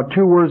in about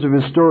 2 words of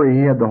his story,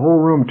 he had the whole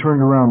room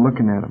turned around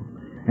looking at him.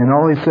 And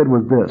all he said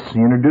was this. He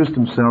introduced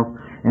himself,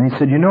 and he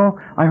said, you know,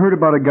 I heard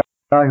about a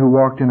guy who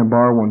walked in a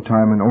bar one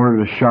time and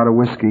ordered a shot of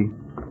whiskey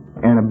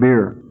and a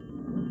beer,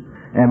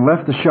 and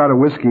left the shot of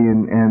whiskey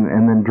and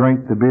then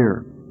drank the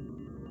beer.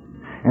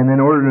 And then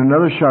ordered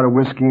another shot of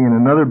whiskey and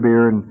another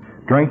beer and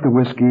drank the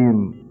whiskey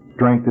and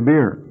drank the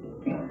beer.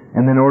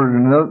 And then ordered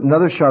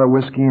another shot of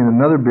whiskey and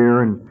another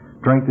beer and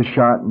drank the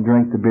shot and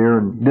drank the beer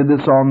and did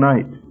this all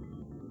night.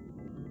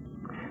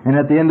 And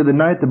at the end of the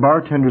night, the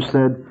bartender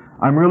said,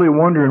 I'm really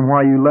wondering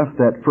why you left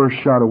that first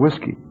shot of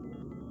whiskey.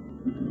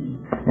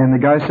 And the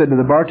guy said to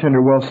the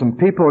bartender, well, some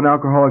people in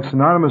Alcoholics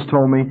Anonymous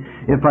told me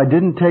if I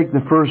didn't take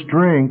the first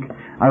drink,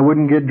 I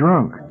wouldn't get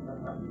drunk.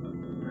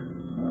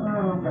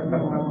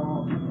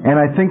 And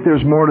I think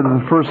there's more to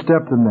the first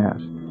step than that.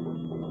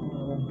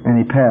 And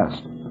he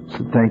passed. I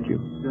said, thank you.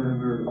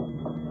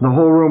 The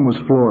whole room was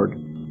floored.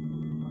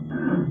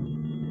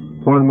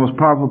 One of the most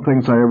powerful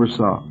things I ever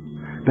saw.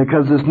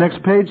 Because this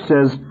next page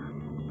says,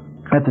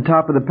 at the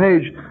top of the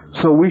page,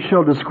 so we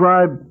shall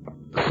describe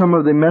some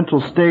of the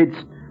mental states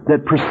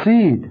that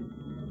precede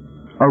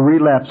a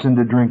relapse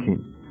into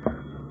drinking.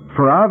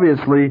 For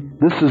obviously,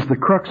 this is the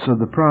crux of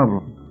the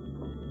problem.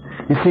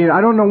 You see,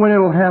 I don't know when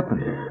it'll happen.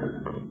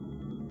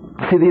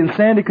 See, the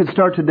insanity could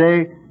start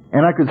today,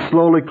 and I could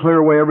slowly clear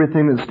away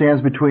everything that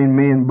stands between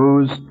me and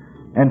booze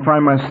and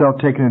find myself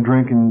taking a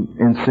drink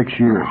in 6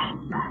 years.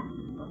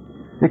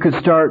 It could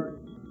start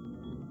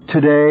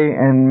today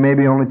and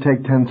maybe only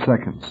take 10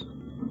 seconds.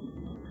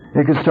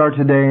 It could start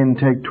today and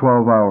take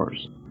 12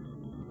 hours.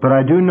 But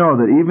I do know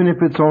that even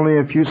if it's only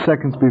a few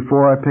seconds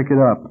before I pick it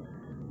up,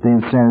 the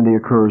insanity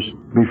occurs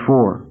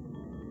before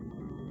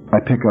I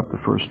pick up the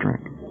first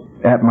drink,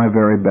 at my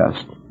very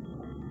best.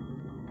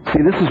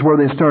 See, this is where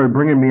they started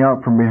bringing me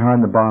out from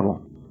behind the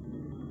bottle.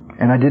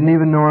 And I didn't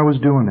even know I was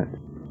doing it.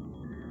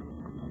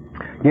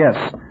 Yes,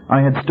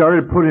 I had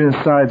started putting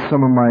aside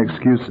some of my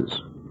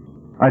excuses.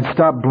 I'd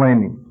stopped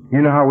blaming.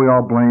 You know how we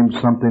all blamed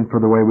something for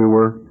the way we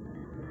were?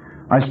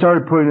 I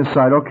started putting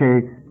aside,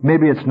 okay,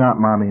 maybe it's not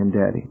Mommy and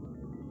Daddy.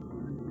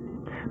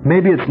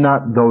 Maybe it's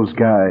not those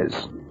guys.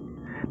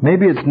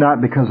 Maybe it's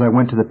not because I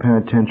went to the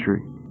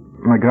penitentiary.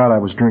 My God, I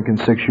was drinking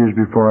 6 years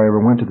before I ever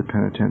went to the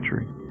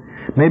penitentiary.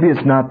 Maybe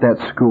it's not that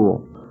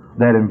school.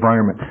 that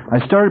environment.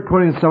 I started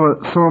putting some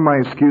of my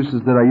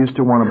excuses that I used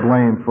to want to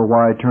blame for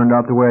why I turned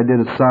out the way I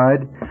did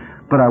aside,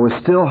 but I was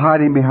still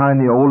hiding behind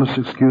the oldest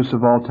excuse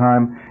of all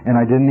time, and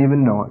I didn't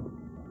even know it.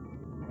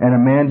 And a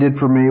man did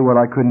for me what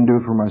I couldn't do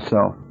for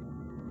myself.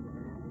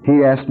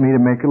 He asked me to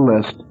make a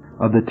list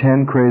of the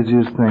 10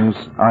 craziest things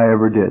I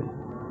ever did.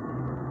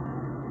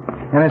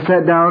 And I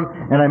sat down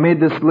and I made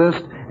this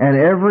list, and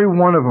every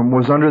one of them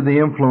was under the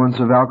influence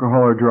of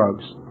alcohol or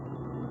drugs.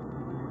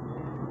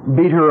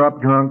 Beat her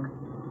up drunk,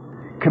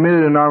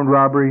 committed an armed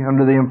robbery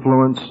under the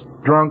influence,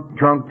 drunk.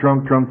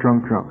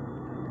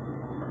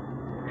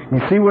 You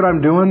see what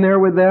I'm doing there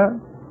with that?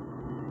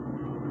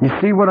 You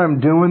see what I'm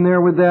doing there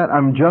with that?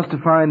 I'm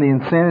justifying the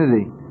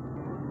insanity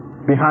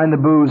behind the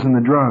booze and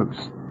the drugs.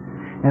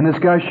 And this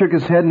guy shook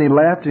his head and he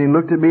laughed and he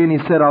looked at me and he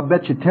said, I'll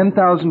bet you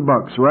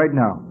 $10,000 right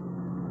now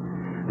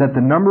that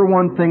the number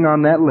one thing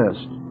on that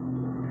list,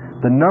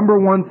 the number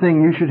one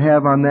thing you should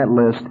have on that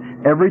list,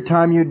 every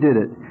time you did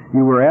it,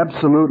 you were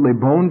absolutely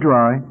bone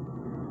dry,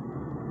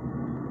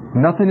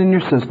 nothing in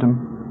your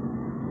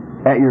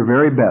system, at your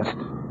very best.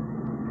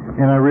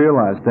 And I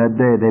realized that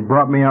day, they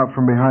brought me out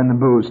from behind the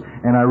booze,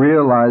 and I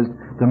realized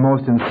the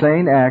most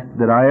insane act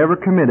that I ever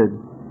committed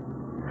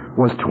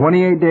was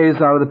 28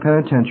 days out of the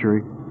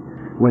penitentiary,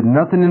 with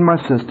nothing in my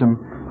system.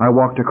 I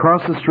walked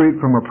across the street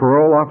from a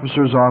parole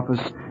officer's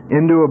office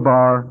into a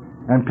bar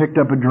and picked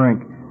up a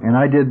drink. And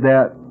I did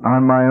that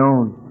on my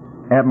own,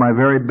 at my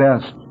very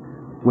best,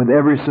 with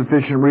every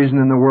sufficient reason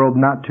in the world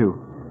not to.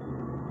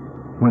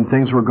 When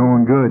things were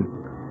going good,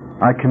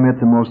 I commit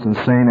the most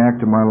insane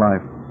act of my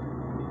life.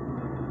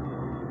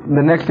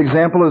 The next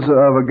example is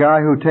of a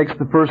guy who takes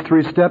the first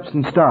 3 steps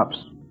and stops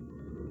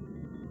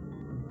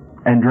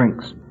and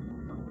drinks.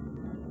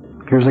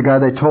 Here's a guy,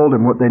 they told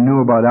him what they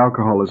knew about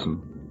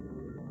alcoholism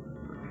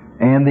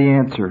and the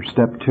answer,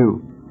 step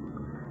 2.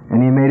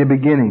 And he made a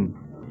beginning,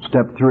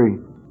 step 3.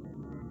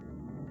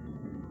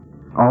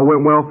 All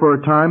went well for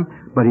a time,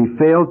 but he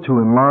failed to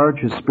enlarge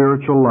his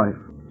spiritual life.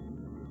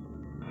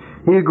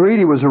 He agreed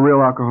he was a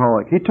real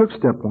alcoholic. He took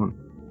step 1.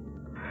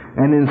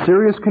 And in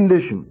serious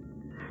condition,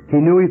 he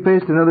knew he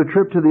faced another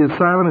trip to the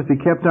asylum if he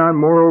kept on.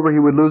 Moreover, he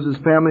would lose his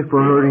family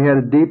for her. He had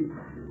a deep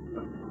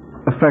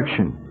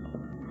affection.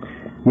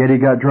 Yet he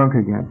got drunk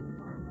again.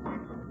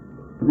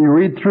 You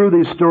read through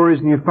these stories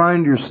and you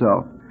find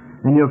yourself,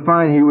 and you'll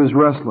find he was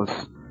restless,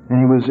 and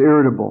he was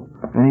irritable,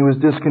 and he was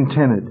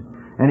discontented,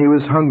 and he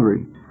was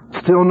hungry.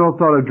 Still no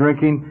thought of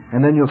drinking,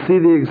 and then you'll see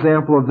the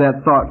example of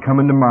that thought come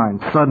into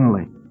mind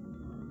suddenly.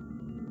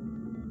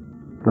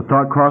 The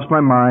thought crossed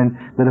my mind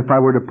that if I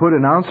were to put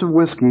an ounce of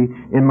whiskey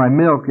in my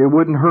milk, it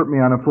wouldn't hurt me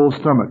on a full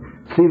stomach.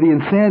 See, the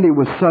insanity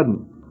was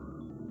sudden.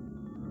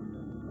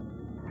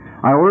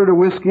 I ordered a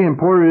whiskey and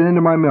poured it into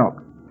my milk.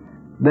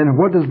 Then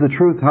how does the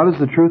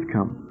truth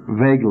come?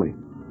 Vaguely.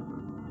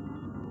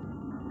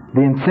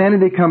 The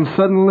insanity comes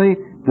suddenly,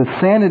 the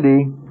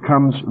sanity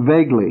comes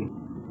vaguely.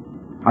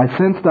 I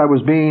sensed I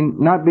was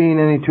not being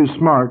any too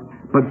smart,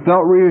 but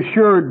felt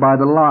reassured by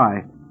the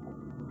lie.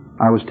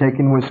 I was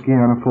taking whiskey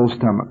on a full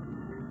stomach.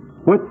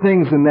 What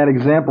things in that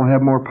example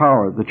have more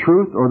power, the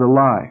truth or the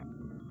lie?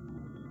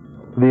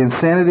 The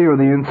insanity or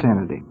the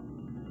insanity?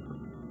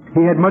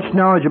 He had much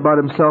knowledge about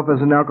himself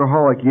as an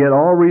alcoholic, yet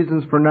all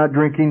reasons for not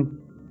drinking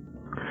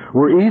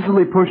were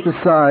easily pushed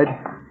aside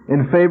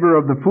in favor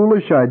of the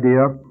foolish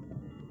idea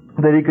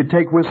that he could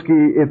take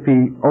whiskey if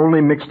he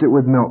only mixed it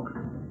with milk.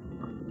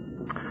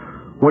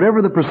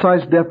 Whatever the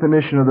precise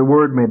definition of the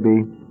word may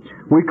be,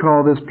 we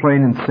call this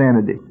plain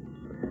insanity.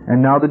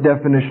 And now the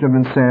definition of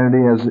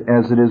insanity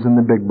as it is in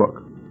the big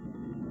book.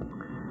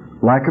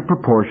 Lack of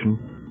proportion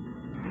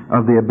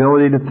of the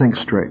ability to think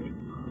straight.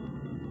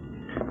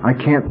 I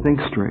can't think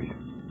straight.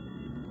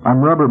 I'm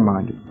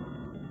rubber-minded.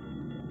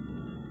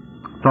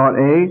 Thought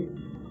A,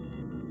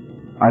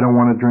 I don't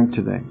want to drink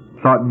today.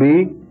 Thought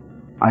B,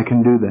 I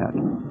can do that.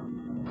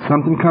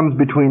 Something comes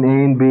between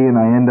A and B and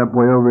I end up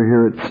way over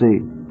here at C.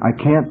 I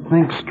can't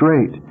think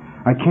straight.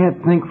 I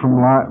can't think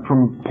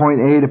from point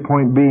A to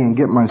point B and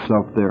get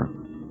myself there.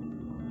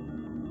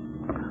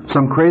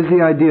 Some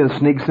crazy idea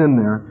sneaks in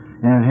there,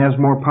 and it has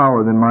more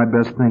power than my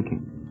best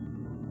thinking.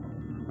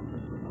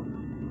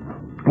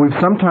 We've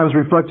sometimes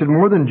reflected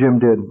more than Jim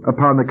did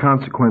upon the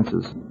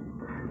consequences,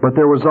 but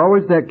there was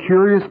always that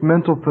curious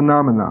mental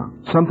phenomena,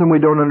 something we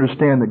don't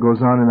understand that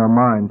goes on in our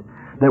mind,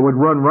 that would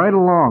run right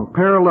along,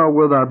 parallel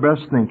with our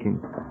best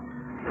thinking.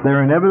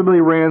 There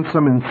inevitably ran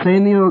some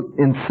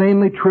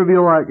insanely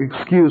trivial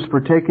excuse for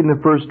taking the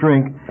first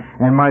drink,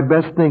 and my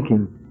best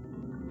thinking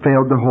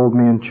failed to hold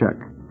me in check.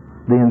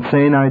 The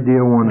insane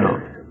idea won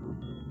out.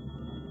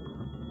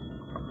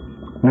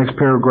 Next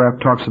paragraph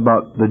talks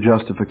about the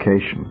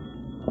justification.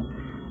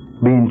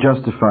 Being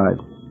justified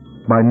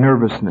by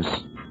nervousness,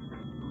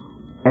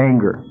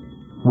 anger,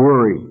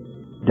 worry,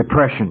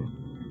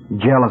 depression,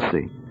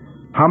 jealousy.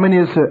 How many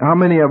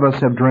of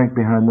us have drank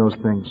behind those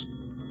things?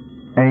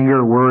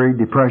 Anger, worry,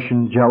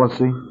 depression,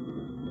 jealousy.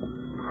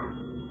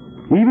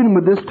 Even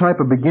with this type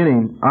of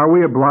beginning, are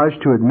we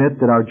obliged to admit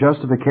that our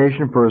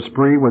justification for a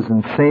spree was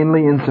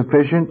insanely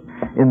insufficient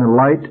in the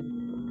light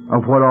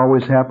of what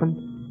always happened?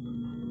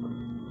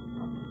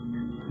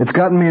 It's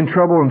gotten me in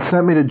trouble and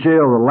sent me to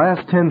jail the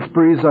last 10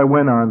 sprees I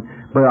went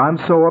on, but I'm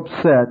so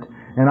upset,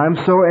 and I'm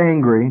so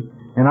angry,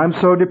 and I'm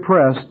so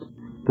depressed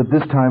that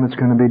this time it's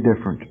going to be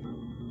different.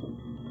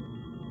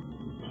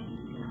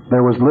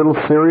 There was little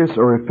serious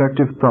or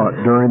effective thought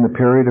during the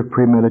period of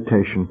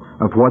premeditation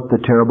of what the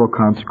terrible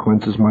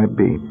consequences might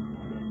be.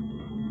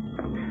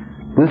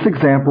 This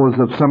example is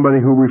of somebody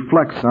who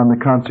reflects on the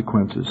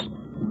consequences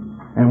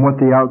and what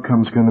the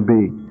outcome's going to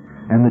be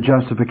and the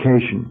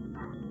justification.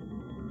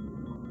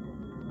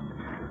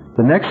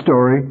 The next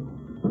story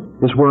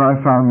is where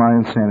I found my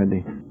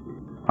insanity.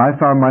 I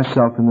found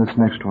myself in this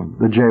next one,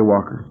 the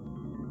jaywalker,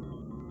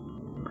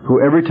 who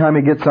every time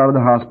he gets out of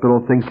the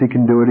hospital thinks he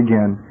can do it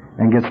again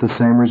and gets the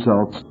same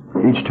results,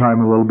 each time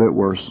a little bit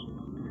worse.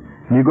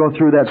 And you go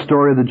through that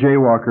story of the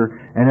jaywalker,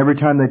 and every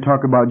time they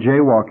talk about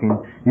jaywalking,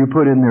 you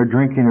put in there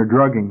drinking or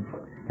drugging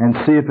and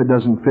see if it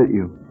doesn't fit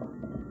you.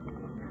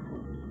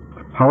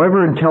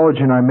 However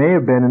intelligent I may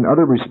have been in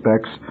other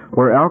respects,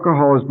 where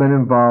alcohol has been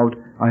involved,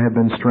 I have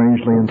been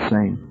strangely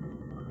insane.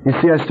 You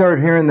see, I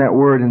started hearing that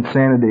word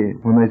insanity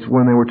when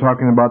they were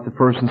talking about the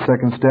first and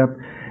second step,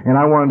 and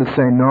I wanted to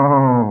say,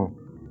 no,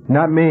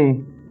 not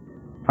me.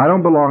 I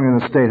don't belong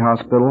in a state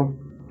hospital.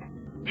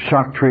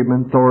 Shock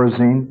treatment,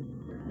 Thorazine.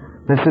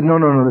 They said, no,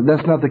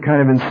 that's not the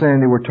kind of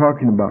insanity we're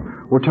talking about.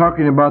 We're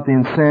talking about the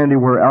insanity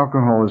where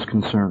alcohol is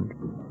concerned.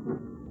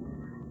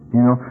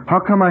 You know, how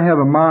come I have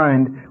a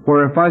mind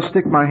where if I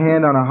stick my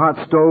hand on a hot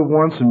stove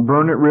once and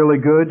burn it really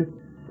good,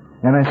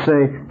 and I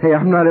say, hey,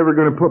 I'm not ever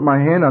going to put my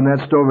hand on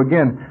that stove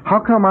again, how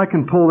come I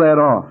can pull that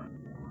off?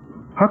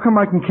 How come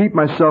I can keep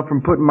myself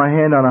from putting my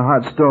hand on a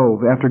hot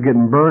stove after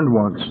getting burned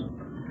once?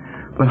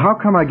 But how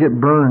come I get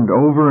burned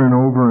over and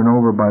over and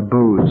over by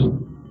booze,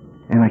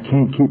 and I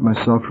can't keep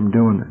myself from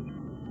doing it?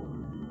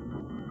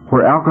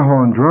 Where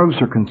alcohol and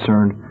drugs are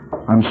concerned,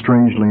 I'm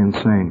strangely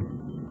insane.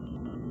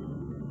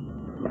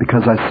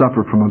 Because I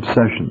suffer from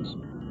obsessions.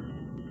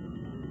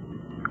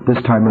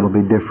 This time it'll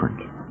be different.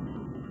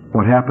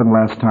 What happened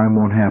last time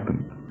won't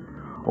happen.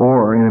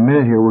 Or, in a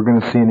minute here, we're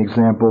going to see an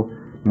example,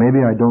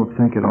 maybe I don't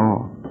think at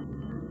all.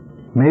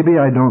 Maybe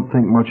I don't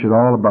think much at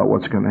all about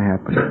what's going to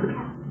happen.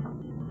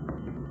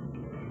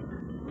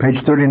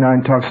 Page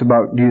 39 talks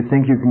about, do you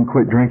think you can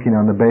quit drinking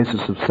on the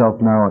basis of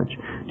self-knowledge?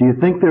 Do you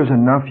think there's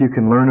enough you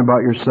can learn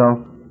about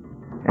yourself,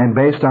 and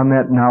based on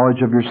that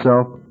knowledge of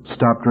yourself,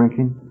 stop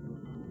drinking?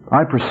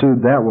 I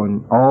pursued that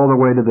one all the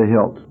way to the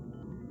hilt.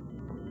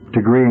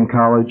 Degree in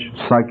college,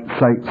 psych,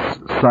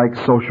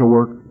 social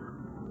work,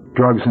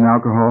 drugs and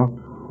alcohol,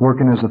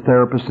 working as a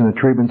therapist in a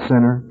treatment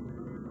center,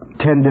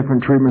 10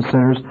 different treatment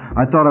centers.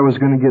 I thought I was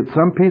going to get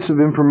some piece of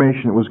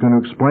information that was going to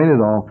explain it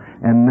all,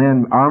 and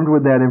then, armed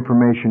with that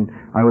information,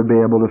 I would be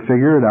able to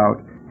figure it out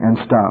and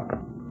stop.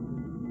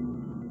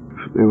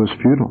 It was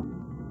futile.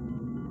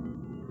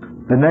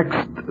 The next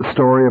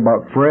story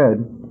about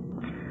Fred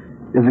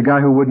is a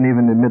guy who wouldn't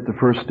even admit the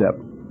first step.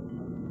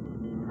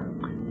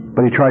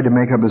 But he tried to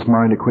make up his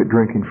mind to quit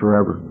drinking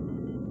forever.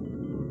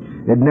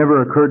 It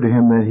never occurred to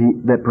him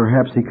that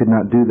perhaps he could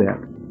not do that.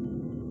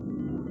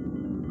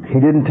 He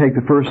didn't take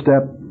the first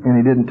step, and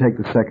he didn't take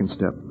the second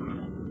step.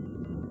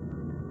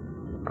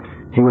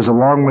 He was a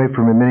long way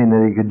from admitting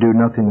that he could do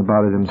nothing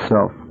about it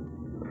himself.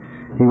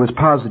 He was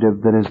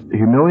positive that his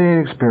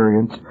humiliating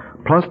experience,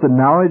 plus the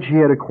knowledge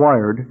he had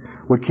acquired,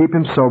 would keep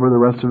him sober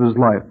the rest of his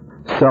life.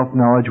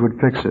 Self-knowledge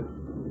would fix it.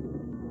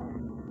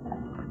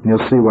 And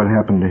you'll see what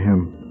happened to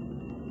him.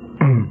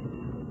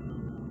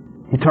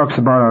 He talks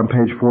about on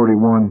page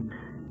 41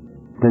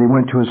 that he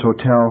went to his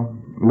hotel,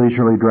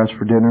 leisurely dressed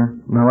for dinner.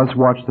 Now let's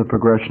watch the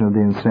progression of the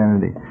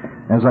insanity.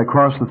 As I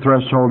crossed the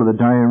threshold of the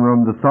dining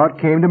room, the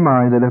thought came to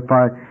mind that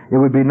it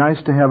would be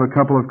nice to have a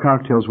couple of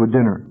cocktails with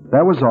dinner.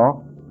 That was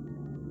all.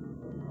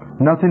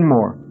 Nothing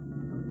more.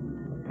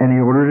 And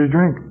he ordered a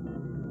drink.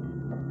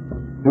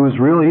 It was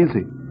real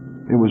easy.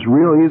 It was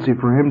real easy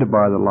for him to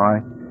buy the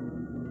lie.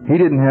 He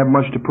didn't have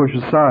much to push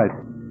aside.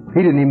 He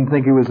didn't even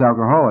think he was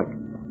alcoholic.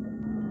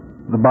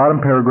 The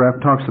bottom paragraph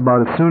talks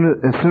about as soon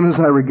as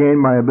I regained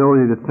my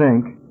ability to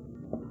think.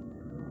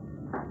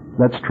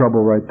 That's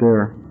trouble right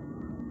there.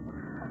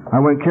 I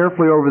went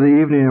carefully over the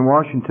evening in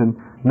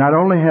Washington. Not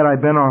only had I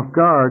been off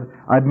guard,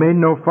 I'd made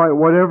no fight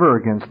whatever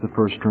against the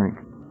first drink.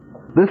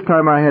 This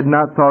time I had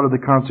not thought of the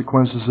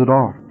consequences at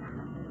all.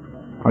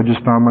 I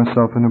just found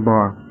myself in a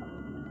bar.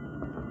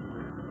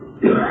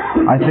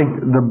 I think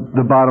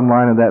the bottom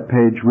line of that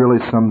page really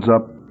sums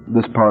up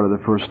this part of the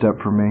first step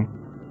for me.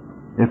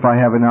 If I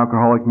have an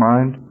alcoholic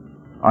mind,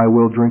 I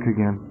will drink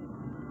again.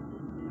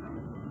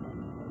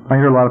 I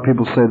hear a lot of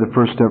people say the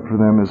first step for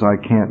them is I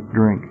can't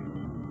drink.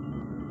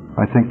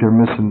 I think they're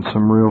missing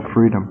some real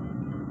freedom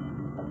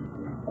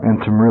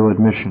and some real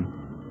admission.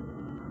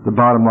 The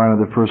bottom line of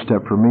the first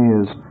step for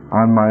me is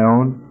on my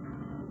own,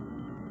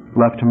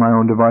 left to my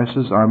own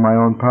devices, on my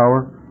own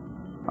power,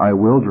 I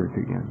will drink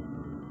again.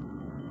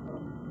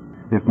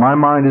 If my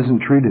mind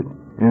isn't treated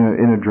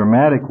in a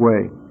dramatic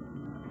way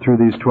through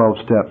these 12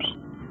 steps,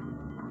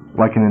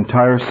 like an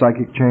entire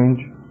psychic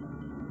change,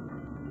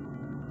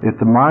 If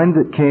the mind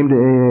that came to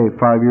AA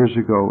 5 years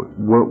ago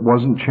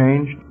wasn't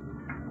changed,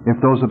 if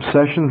those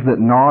obsessions that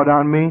gnawed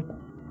on me,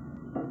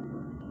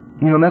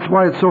 that's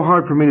why it's so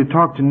hard for me to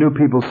talk to new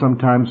people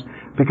sometimes,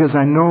 because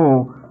I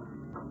know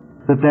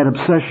that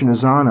obsession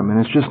is on them, and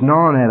it's just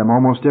gnawing at them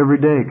almost every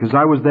day, because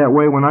I was that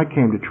way when I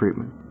came to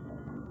treatment.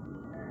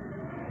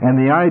 And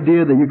the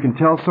idea that you can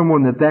tell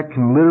someone that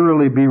can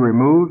literally be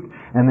removed,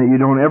 and that you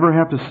don't ever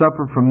have to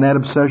suffer from that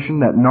obsession,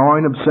 that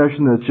gnawing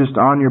obsession that's just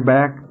on your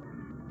back,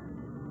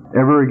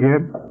 ever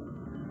again,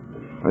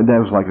 that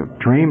was like a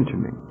dream to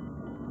me.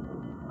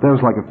 That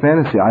was like a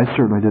fantasy. I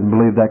certainly didn't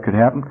believe that could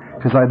happen,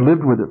 because I'd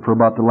lived with it for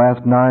about the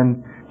last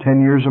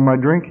 9-10 years of my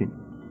drinking.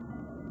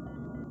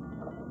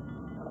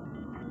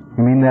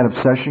 You mean that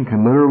obsession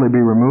can literally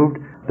be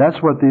removed? That's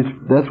what these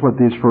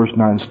first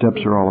 9 steps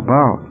are all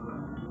about.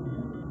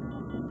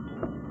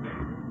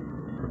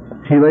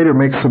 He later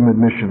makes some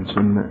admissions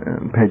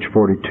in page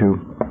 42.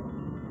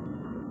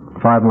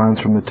 5 lines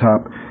from the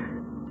top.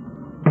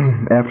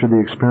 After the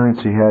experience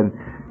he had,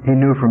 he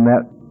knew from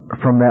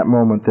that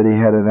moment that he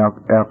had an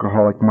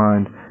alcoholic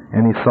mind,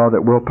 and he saw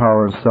that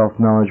willpower and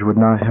self-knowledge would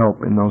not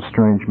help in those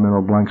strange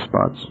mental blank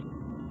spots.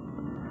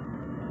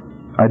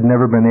 I'd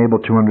never been able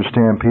to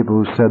understand people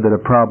who said that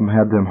a problem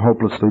had them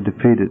hopelessly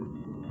defeated.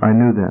 I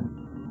knew that.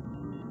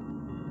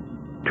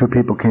 2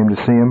 people came to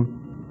see him.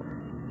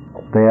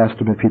 They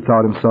asked him if he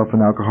thought himself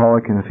an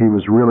alcoholic and if he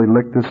was really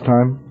licked this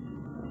time.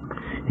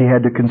 He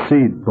had to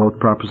concede both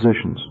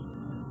propositions.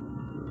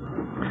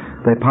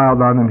 They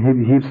piled on him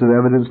heaps of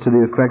evidence to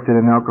the effect that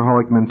an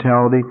alcoholic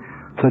mentality,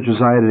 such as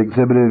I had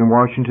exhibited in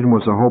Washington,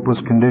 was a hopeless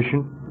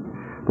condition.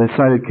 They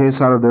cited cases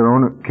out of their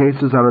own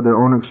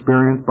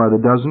experience by the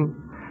dozen.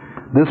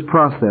 This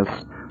process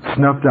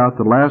snuffed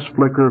out the last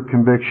flicker of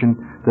conviction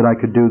that I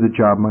could do the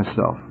job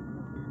myself.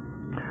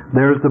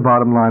 There's the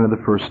bottom line of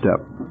the first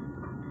step.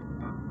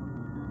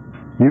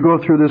 You go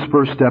through this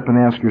first step and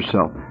ask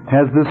yourself,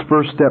 has this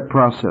first step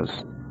process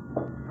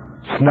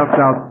snuffed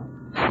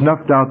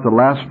out the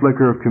last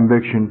flicker of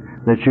conviction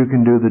that you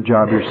can do the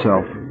job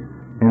yourself?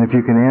 And if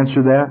you can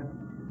answer that,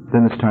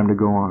 then it's time to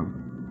go on.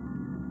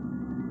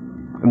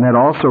 And that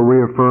also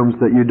reaffirms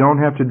that you don't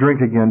have to drink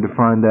again to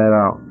find that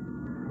out,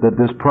 that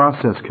this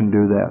process can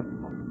do that.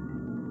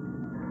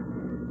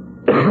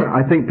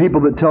 I think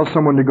people that tell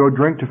someone to go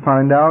drink to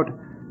find out,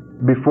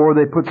 before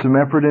they put some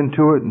effort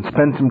into it and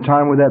spend some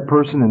time with that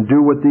person and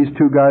do what these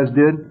 2 guys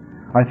did,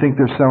 I think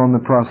they're selling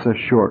the process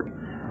short.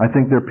 I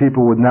think they're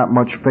people with not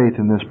much faith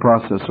in this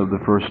process of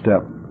the first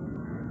step.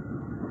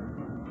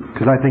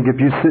 Because I think if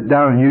you sit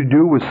down and you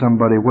do with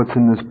somebody what's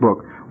in this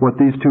book, what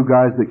these 2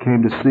 guys that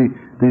came to see,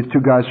 these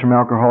 2 guys from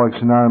Alcoholics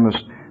Anonymous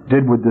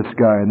did with this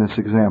guy in this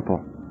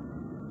example.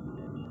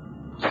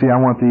 See, I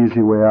want the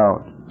easy way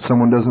out.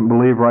 Someone doesn't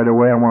believe right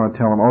away, I want to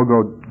tell them,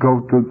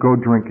 go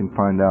drink and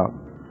find out.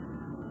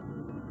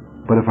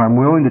 But if I'm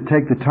willing to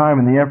take the time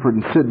and the effort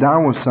and sit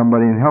down with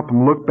somebody and help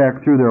them look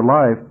back through their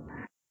life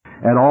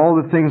at all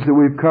the things that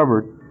we've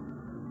covered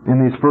in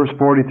these first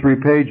 43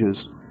 pages,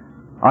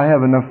 I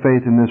have enough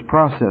faith in this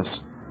process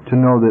to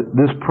know that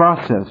this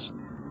process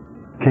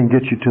can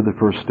get you to the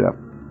first step.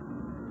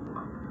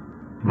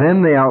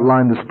 Then they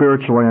outlined the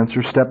spiritual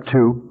answer, step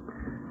 2,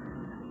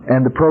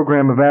 and the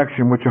program of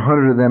action which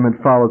 100 of them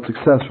had followed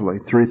successfully,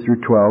 3 through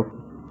 12.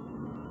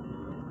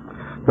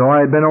 Though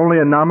I had been only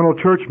a nominal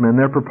churchman,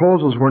 their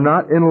proposals were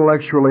not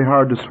intellectually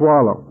hard to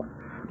swallow.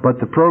 But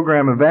the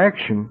program of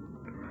action,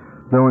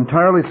 though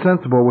entirely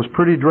sensible, was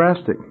pretty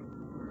drastic.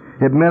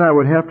 It meant I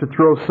would have to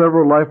throw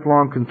several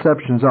lifelong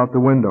conceptions out the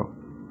window.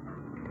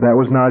 That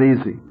was not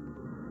easy.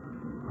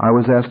 I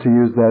was asked to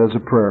use that as a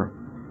prayer.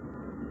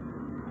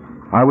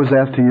 I was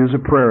asked to use a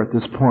prayer at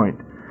this point.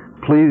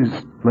 Please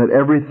let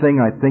everything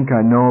I think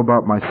I know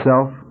about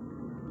myself,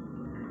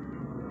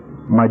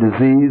 my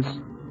disease,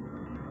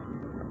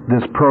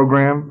 this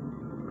program,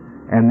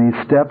 and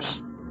these steps,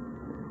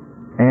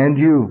 and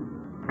you,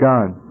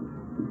 God,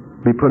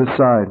 be put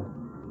aside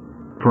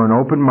for an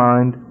open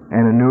mind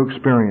and a new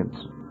experience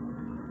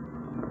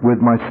with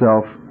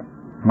myself,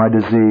 my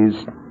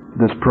disease,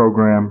 this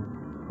program,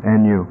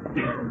 and you.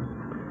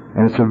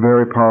 And it's a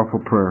very powerful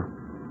prayer.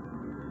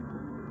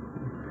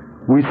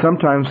 We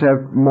sometimes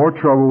have more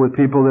trouble with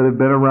people that have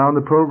been around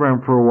the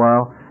program for a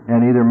while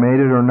and either made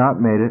it or not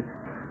made it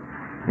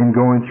in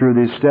going through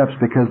these steps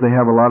because they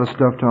have a lot of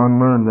stuff to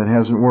unlearn that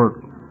hasn't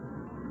worked.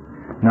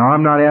 Now,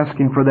 I'm not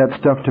asking for that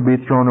stuff to be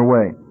thrown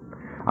away.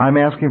 I'm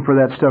asking for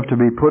that stuff to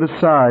be put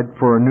aside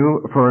for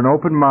an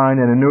open mind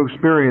and a new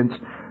experience,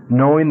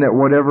 knowing that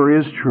whatever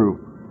is true,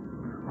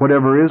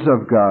 whatever is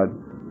of God,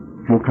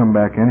 will come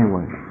back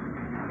anyway.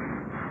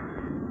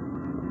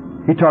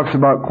 He talks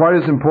about quite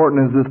as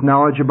important as this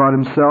knowledge about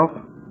himself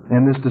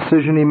and this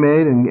decision he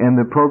made and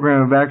the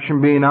program of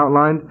action being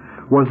outlined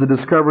was the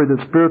discovery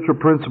that spiritual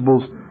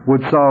principles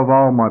would solve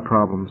all my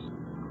problems.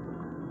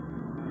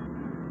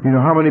 You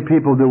know, how many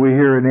people do we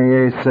hear in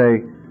AA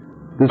say,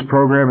 this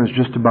program is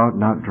just about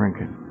not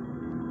drinking?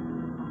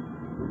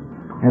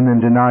 And then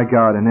deny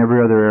God in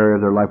every other area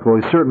of their life.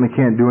 Well, he certainly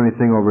can't do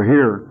anything over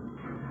here.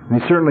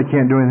 And he certainly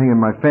can't do anything in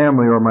my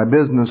family or my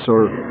business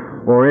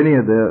or any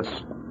of this.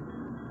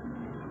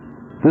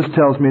 This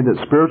tells me that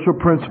spiritual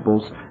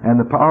principles and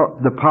the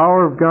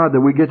power of God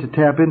that we get to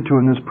tap into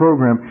in this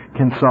program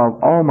can solve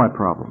all my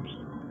problems.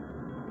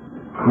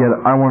 Yet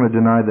I want to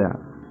deny that.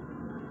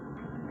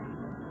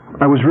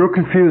 I was real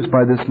confused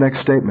by this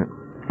next statement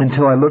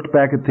until I looked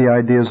back at the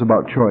ideas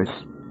about choice.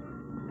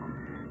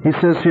 He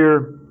says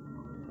here,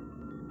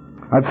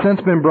 I've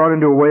since been brought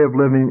into a way of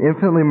living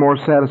infinitely more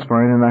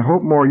satisfying and I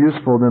hope more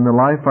useful than the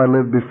life I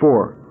lived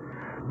before.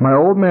 My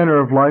old manner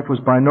of life was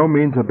by no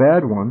means a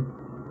bad one.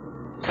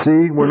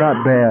 See, we're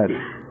not bad.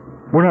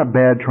 We're not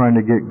bad trying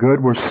to get good.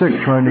 We're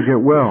sick trying to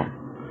get well.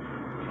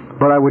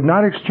 But I would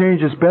not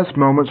exchange its best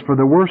moments for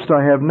the worst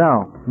I have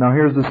now. Now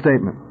here's the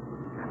statement.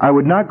 I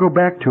would not go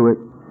back to it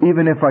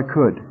even if I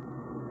could.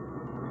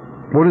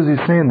 What is he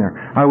saying there?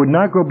 I would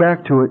not go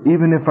back to it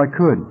even if I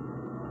could.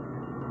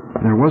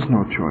 There was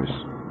no choice.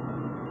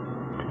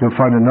 You'll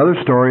find another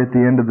story at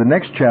the end of the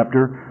next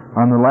chapter,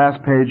 on the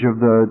last page of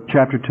the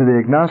chapter to the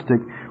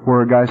agnostic,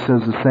 where a guy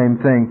says the same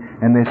thing,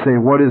 and they say,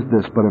 what is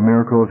this but a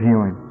miracle of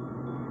healing?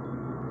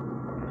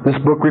 This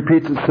book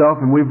repeats itself,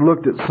 and we've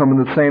looked at some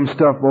of the same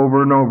stuff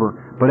over and over.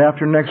 But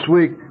after next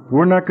week,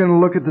 we're not going to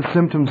look at the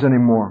symptoms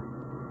anymore.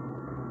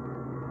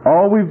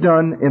 All we've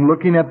done in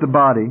looking at the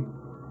body,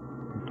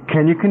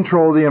 can you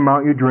control the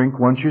amount you drink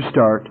once you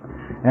start?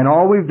 And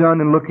all we've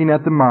done in looking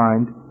at the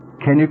mind,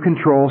 can you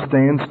control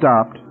staying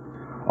stopped?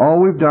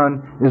 All we've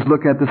done is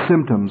look at the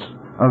symptoms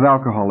of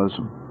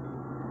alcoholism.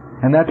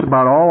 And that's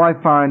about all I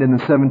find in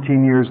the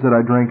 17 years that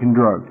I drank and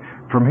drugged.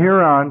 From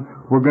here on,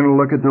 we're going to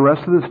look at the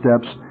rest of the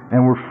steps,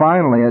 and we're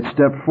finally at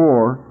step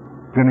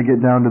 4, going to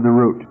get down to the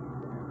root.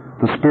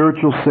 The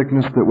spiritual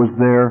sickness that was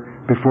there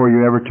before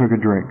you ever took a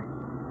drink.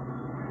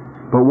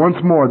 But once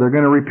more, they're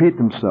going to repeat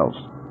themselves.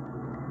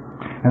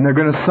 And they're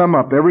going to sum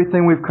up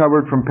everything we've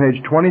covered from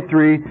page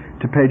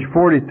 23 to page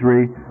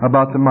 43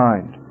 about the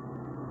mind.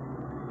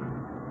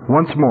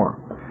 Once more,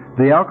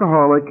 the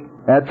alcoholic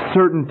at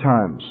certain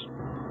times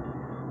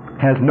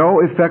has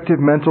no effective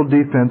mental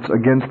defense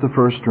against the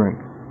first drink.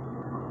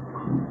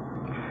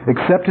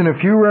 Except in a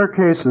few rare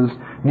cases,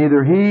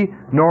 neither he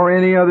nor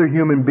any other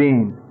human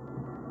being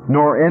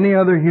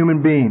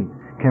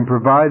can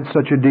provide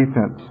such a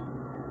defense.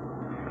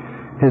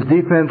 His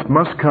defense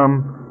must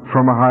come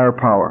from a higher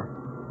power.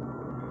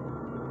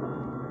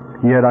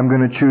 Yet I'm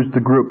going to choose the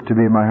group to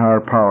be my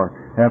higher power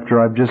after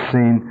I've just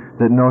seen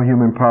that no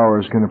human power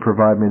is going to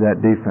provide me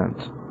that defense.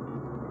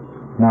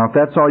 Now, if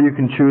that's all you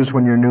can choose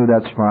when you're new,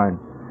 that's fine.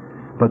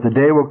 But the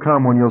day will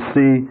come when you'll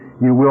see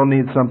you will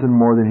need something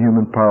more than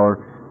human power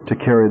to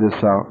carry this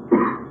out.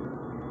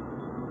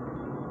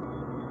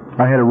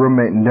 I had a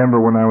roommate in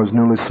Denver when I was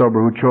newly sober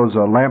who chose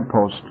a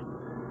lamppost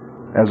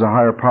as a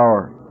higher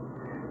power.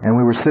 And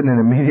we were sitting in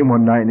a meeting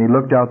one night, and he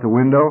looked out the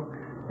window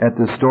at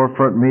the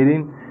storefront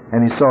meeting,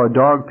 and he saw a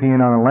dog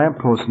peeing on a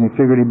lamppost, and he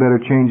figured he better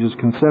change his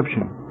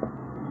conception.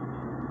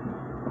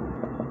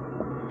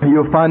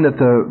 You'll find that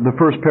the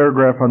first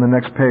paragraph on the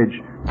next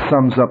page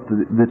sums up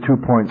the 2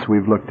 points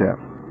we've looked at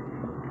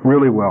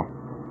really well.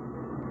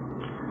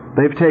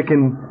 They've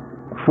taken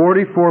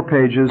 44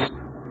 pages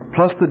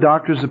plus the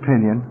doctor's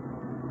opinion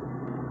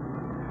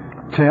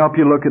to help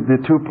you look at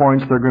the 2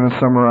 points they're going to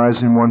summarize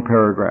in one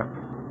paragraph.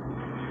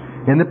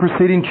 In the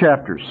preceding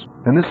chapters,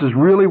 and this is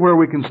really where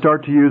we can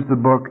start to use the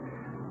book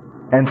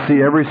and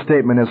see every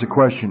statement as a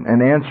question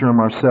and answer them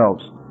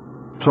ourselves.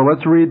 So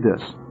let's read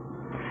this.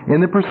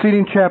 In the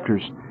preceding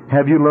chapters,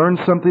 have you learned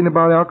something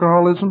about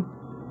alcoholism?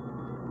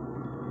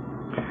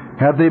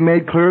 Have they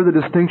made clear the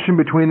distinction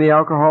between the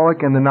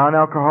alcoholic and the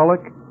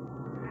non-alcoholic?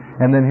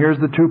 And then here's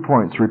the 2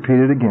 points,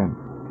 repeated again.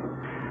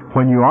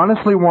 When you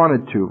honestly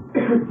wanted to,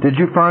 did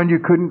you find you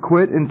couldn't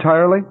quit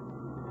entirely?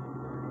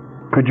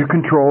 Could you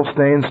control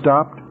staying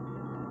stopped?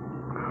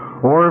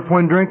 Or if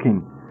when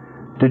drinking,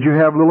 did you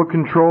have little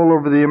control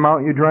over the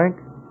amount you drank?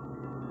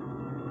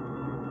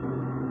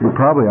 You're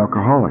probably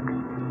alcoholic.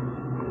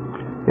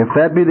 If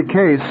that be the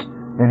case,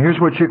 and here's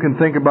what you can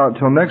think about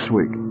till next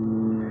week.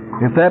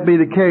 If that be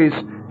the case,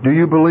 do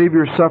you believe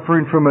you're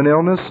suffering from an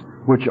illness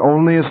which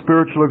only a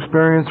spiritual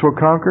experience will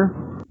conquer?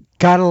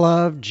 Gotta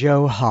love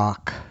Joe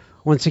Hawk.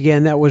 Once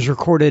again, that was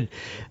recorded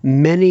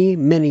many,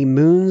 many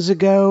moons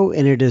ago,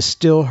 and it is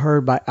still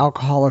heard by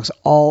alcoholics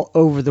all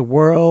over the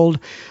world.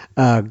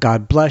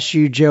 God bless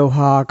you, Joe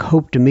Hawk.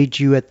 Hope to meet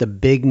you at the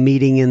big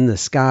meeting in the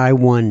sky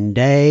one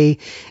day.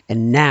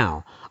 And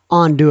now,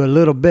 on to a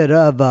little bit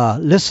of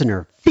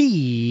listener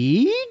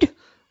feedback.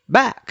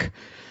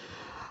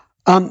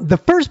 The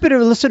first bit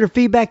of listener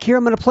feedback here,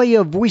 I'm going to play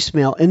you a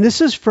voicemail, and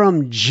this is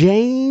from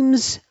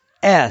James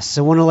S.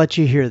 I want to let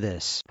you hear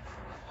this.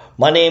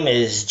 My name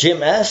is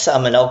Jim S.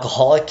 I'm an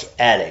alcoholic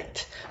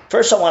addict.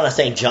 First, I want to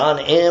thank John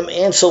M.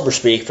 and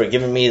SoberSpeak for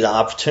giving me the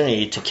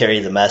opportunity to carry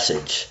the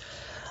message.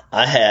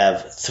 I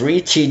have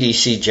 3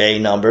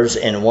 TDCJ numbers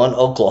and 1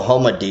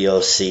 Oklahoma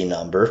DOC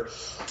number.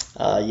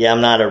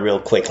 I'm not a real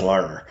quick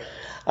learner.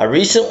 I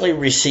recently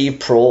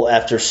received parole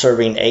after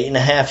serving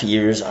 8.5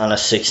 years on a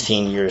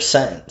 16-year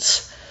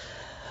sentence.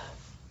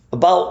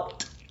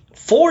 About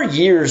 4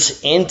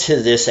 years into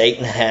this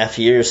 8.5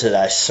 years that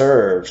I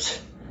served,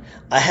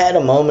 I had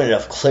a moment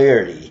of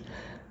clarity.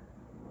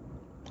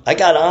 I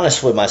got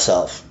honest with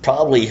myself,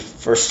 probably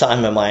first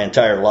time in my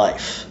entire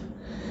life.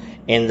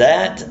 And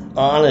that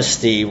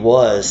honesty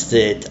was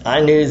that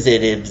I knew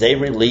that if they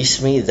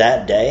released me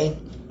that day,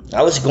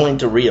 I was going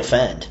to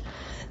reoffend.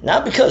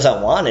 Not because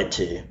I wanted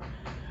to,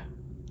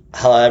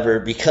 however,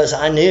 because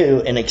I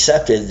knew and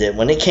accepted that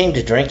when it came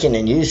to drinking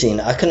and using,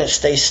 I couldn't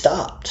stay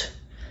stopped.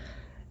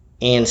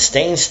 And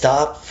staying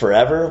stopped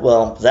forever,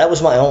 well, that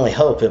was my only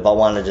hope if I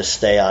wanted to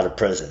stay out of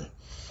prison.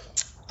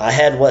 I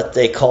had what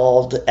they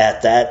called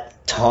at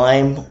that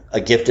time a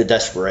gift of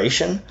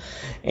desperation,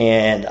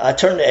 and I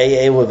turned to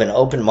AA with an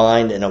open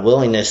mind and a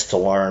willingness to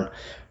learn,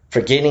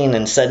 forgetting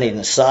and setting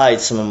aside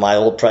some of my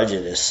old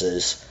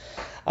prejudices.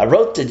 I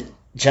wrote the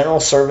General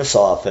Service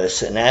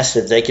Office and asked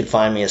if they could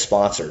find me a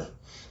sponsor.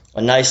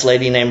 A nice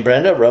lady named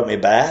Brenda wrote me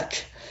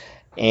back,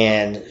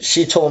 and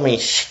she told me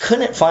she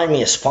couldn't find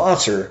me a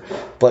sponsor,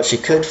 but she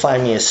could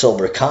find me a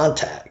sober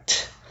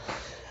contact.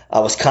 I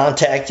was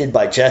contacted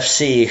by Jeff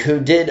C., who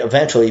did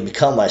eventually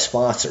become my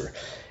sponsor.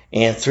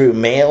 And through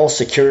mail,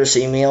 secure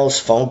emails,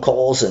 phone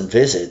calls, and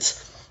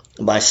visits,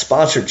 my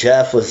sponsor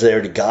Jeff was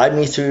there to guide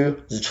me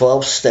through the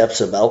 12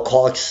 steps of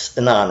Alcoholics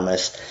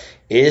Anonymous.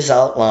 It is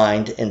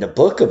outlined in the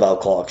book of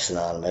Alcoholics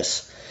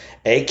Anonymous,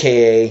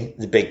 aka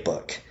the Big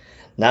Book.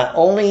 Not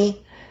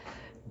only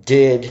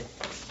did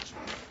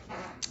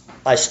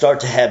I start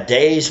to have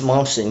days,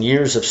 months, and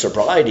years of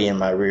sobriety in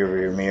my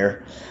rearview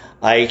mirror,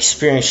 I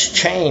experienced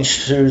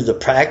change through the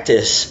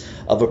practice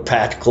of a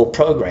practical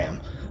program,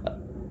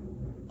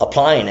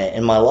 applying it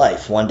in my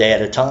life one day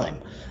at a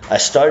time. I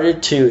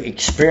started to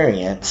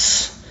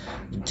experience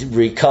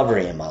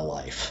recovery in my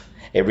life,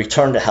 a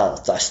return to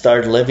health. I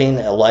started living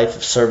a life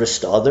of service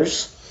to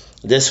others.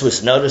 This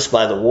was noticed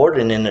by the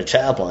warden and the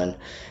chaplain,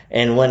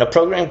 and when a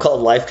program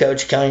called Life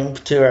Coach came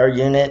to our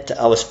unit,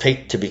 I was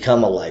picked to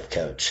become a life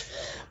coach.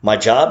 My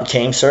job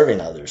became serving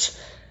others.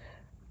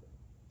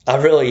 I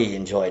really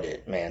enjoyed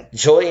it, man.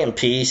 Joy and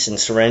peace and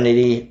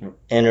serenity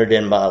entered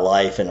in my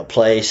life in a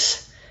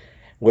place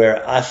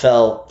where I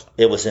felt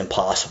it was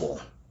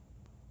impossible.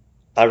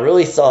 I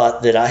really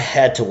thought that I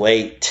had to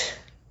wait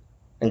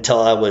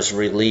until I was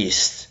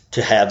released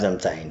to have them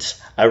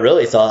things. I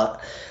really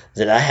thought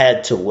that I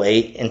had to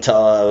wait until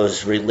I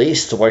was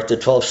released to work the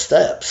 12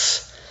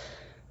 steps.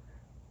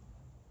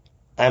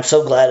 I'm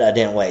so glad I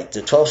didn't wait.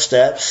 The 12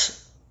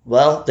 steps,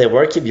 well, they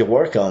work if you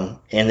work them,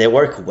 and they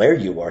work where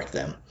you work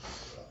them.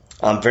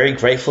 I'm very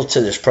grateful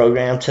to this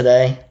program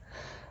today.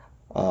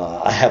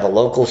 I have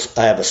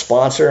a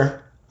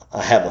sponsor.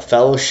 I have a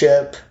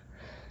fellowship.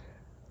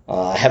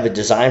 I have a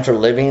design for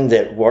living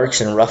that works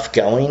in rough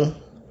going.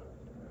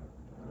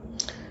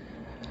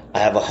 I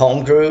have a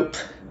home group.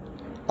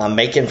 I'm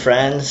making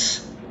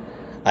friends.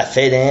 I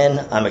fit in.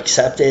 I'm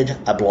accepted.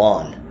 I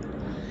belong.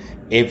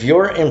 If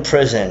you're in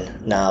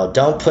prison now,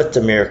 don't put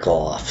the miracle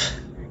off.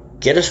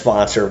 Get a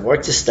sponsor,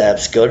 work the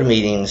steps, go to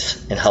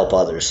meetings, and help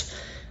others.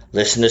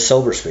 Listen to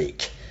Sober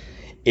Speak.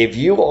 If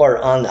you are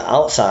on the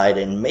outside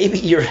and maybe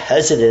you're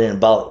hesitant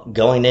about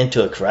going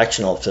into a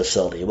correctional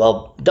facility,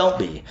 well, don't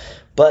be.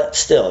 But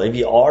still, if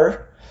you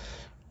are,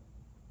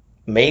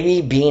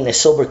 maybe being a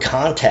sober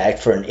contact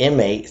for an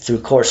inmate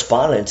through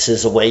correspondence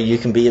is a way you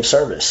can be of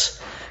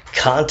service.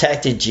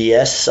 Contact a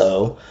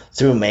GSO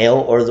through mail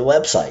or the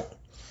website.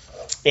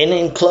 And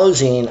in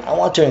closing, I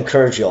want to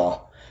encourage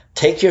y'all,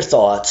 take your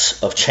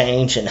thoughts of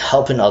change and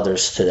helping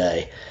others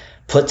today,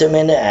 put them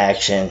into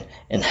action,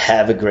 and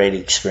have a great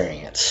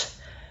experience.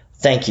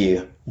 Thank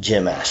you,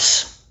 Jim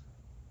S.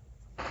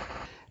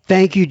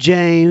 Thank you,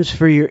 James,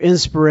 for your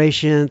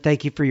inspiration.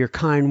 Thank you for your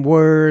kind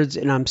words.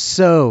 And I'm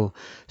so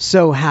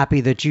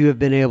happy that you have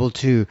been able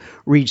to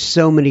reach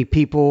so many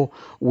people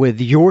with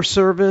your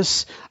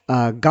service.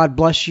 God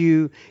bless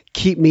you.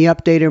 Keep me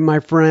updated, my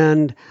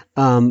friend.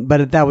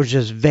 But that was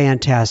just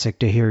fantastic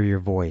to hear your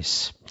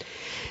voice.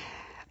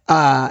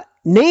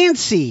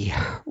 Nancy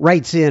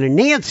writes in, and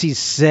Nancy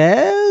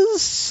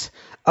says,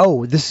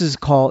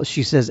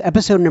 she says,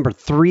 episode number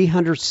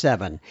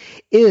 307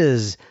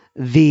 is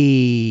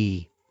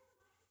the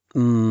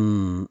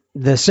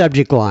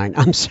subject line.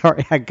 I'm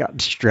sorry, I got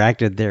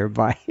distracted there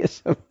by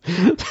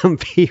some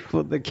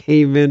people that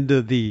came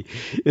into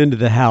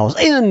the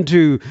house,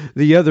 into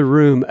the other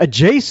room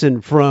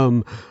adjacent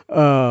from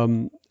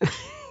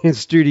in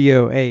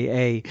Studio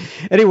AA.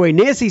 Anyway,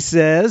 Nancy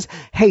says,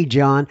 "Hey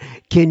John,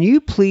 can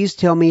you please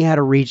tell me how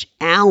to reach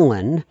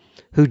Alan,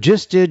 who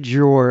just did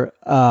your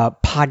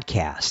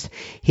podcast?"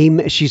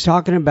 She's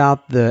talking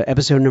about the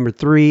episode number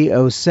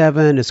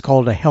 307. It's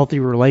called A Healthy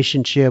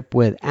Relationship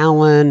with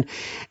Alan.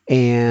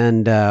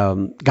 And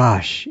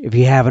gosh, if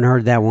you haven't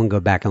heard that one, go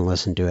back and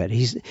listen to it.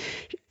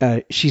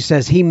 She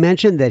says he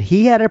mentioned that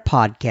he had a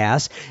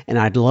podcast, and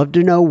I'd love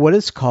to know what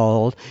it's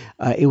called.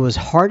 It was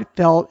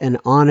heartfelt and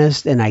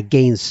honest, and I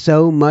gained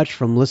so much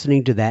from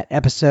listening to that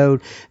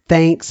episode.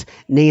 Thanks,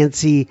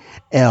 Nancy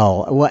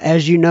L. Well,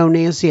 as you know,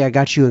 Nancy, I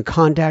got you in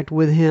contact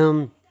with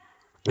him.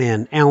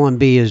 And Alan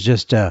B. is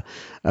just a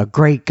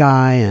great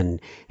guy, and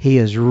he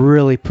is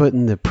really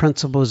putting the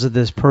principles of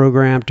this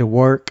program to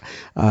work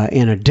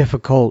in a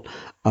difficult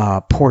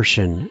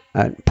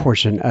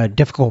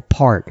difficult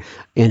part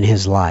in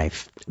his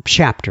life.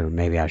 Chapter,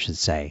 maybe I should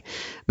say.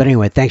 But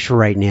anyway, thanks for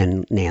writing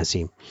in,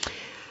 Nancy.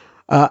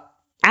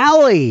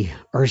 Ali,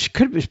 or it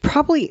could be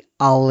probably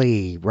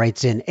Ali,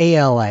 writes in,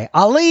 ALA.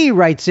 Ali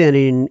writes in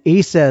and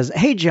he says,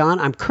 "Hey John,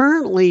 I'm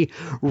currently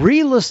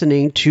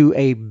re-listening to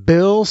a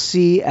Bill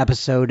C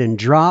episode and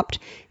dropped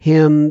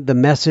him the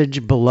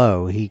message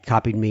below." He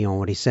copied me on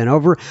what he sent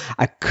over.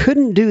 "I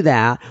couldn't do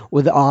that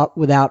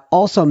without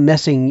also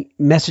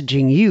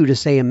messaging you to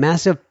say a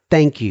massive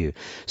thank you.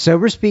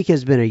 SoberSpeak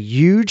has been a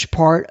huge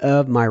part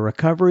of my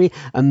recovery,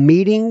 a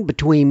meeting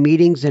between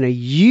meetings, and a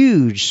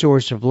huge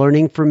source of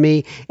learning for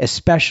me,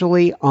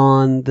 especially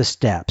on the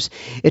steps.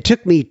 It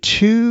took me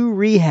 2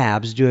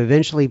 rehabs to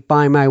eventually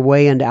find my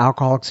way into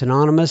Alcoholics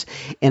Anonymous,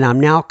 and I'm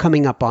now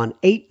coming up on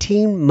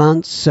 18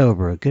 months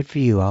sober." Good for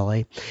you,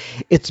 Ollie.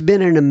 "It's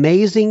been an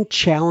amazing,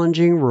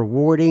 challenging,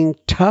 rewarding,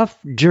 tough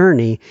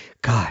journey."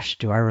 Gosh,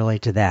 do I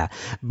relate to that.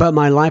 "But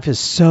my life is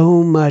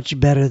so much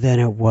better than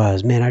it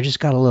was." Man, I just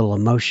got a little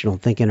emotional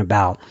thinking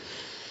about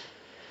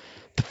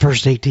the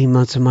first 18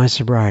 months of my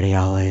sobriety,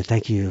 Ollie.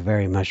 Thank you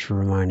very much for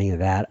reminding of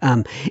that.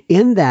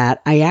 In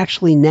that, I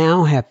actually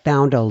now have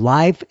found a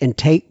life and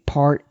take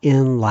part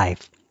in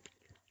life.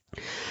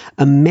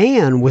 A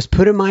man was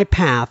put in my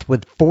path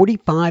with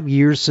 45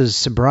 years of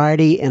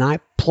sobriety, and I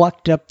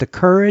plucked up the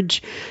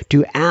courage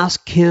to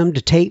ask him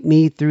to take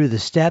me through the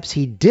steps.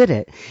 He did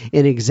it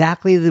in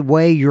exactly the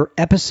way your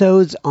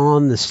episodes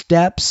on the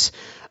steps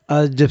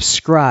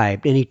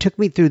described, and he took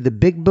me through the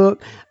big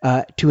book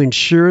to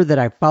ensure that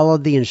I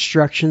followed the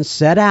instructions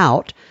set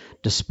out,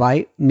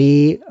 despite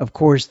me, of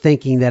course,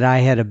 thinking that I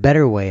had a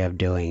better way of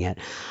doing it.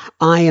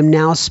 I am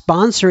now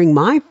sponsoring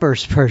my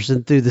first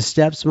person through the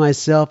steps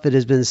myself. It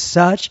has been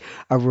such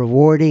a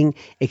rewarding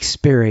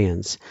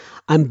experience.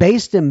 I'm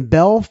based in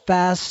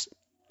Belfast,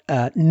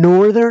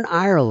 Northern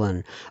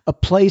Ireland, a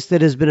place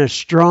that has been a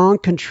strong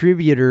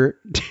contributor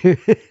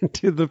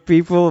to the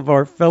people of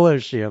our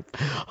fellowship.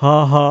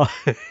 Ha ha.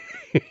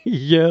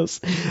 Yes,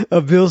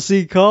 Bill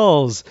C.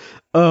 calls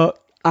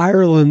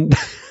Ireland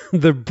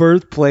the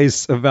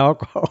birthplace of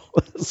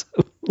alcoholism.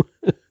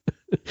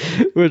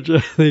 Which I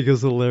think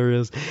is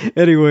hilarious.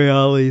 Anyway,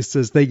 Ali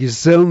says, "Thank you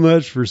so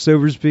much for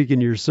SoberSpeak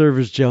and your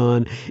service,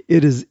 John.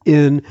 It is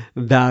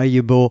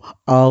invaluable,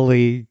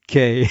 Ali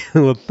K."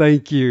 Well,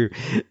 thank you.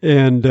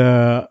 And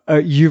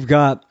you've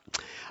got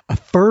a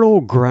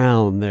fertile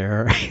ground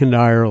there in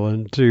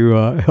Ireland to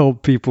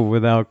help people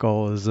with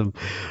alcoholism.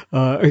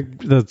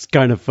 That's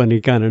kind of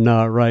funny, kind of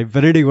not, right?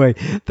 But anyway,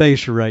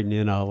 thanks for writing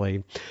in,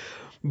 Ali.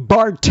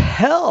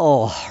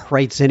 Bartell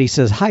writes in, he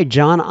says, "Hi,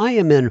 John. I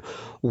am in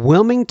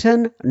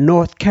Wilmington,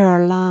 North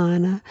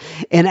Carolina.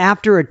 And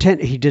after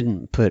he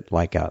didn't put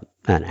like an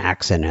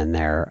accent in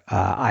there.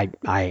 I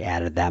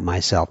added that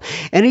myself.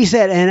 And he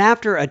said, and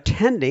after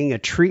attending a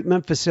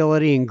treatment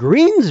facility in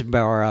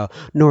Greensboro,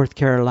 North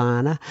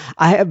Carolina,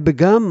 I have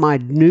begun my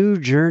new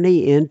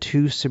journey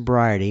into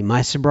sobriety.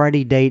 My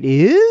sobriety date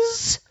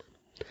is,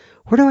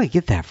 where do I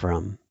get that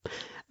from?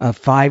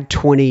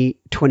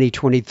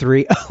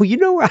 5/20/2023. Oh, I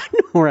know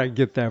where I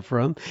get that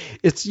from.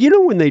 It's,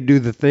 when they do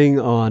the thing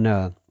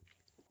on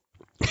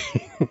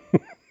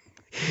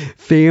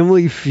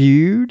Family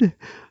Feud,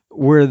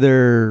 where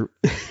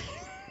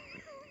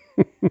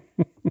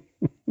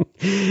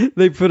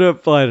they put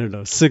up, I don't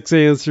know, 6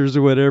 answers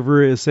or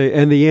whatever,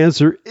 and the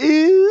answer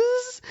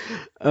is,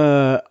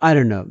 I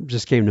don't know,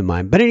 just came to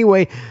mind. But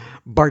anyway,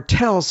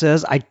 Bartell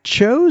says, I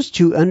chose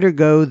to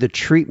undergo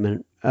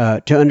treatment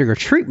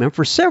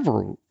for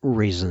several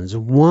reasons.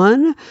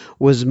 One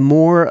was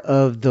more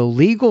of the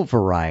legal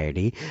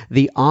variety.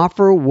 The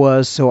offer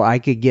was so I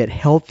could get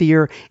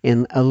healthier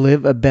and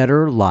live a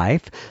better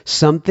life,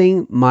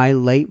 something my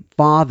late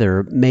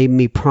father made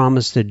me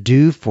promise to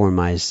do for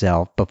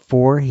myself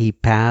before he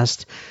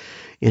passed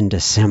in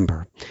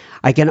December.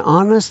 I can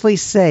honestly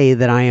say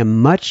that I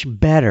am much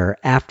better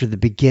after the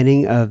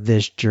beginning of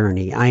this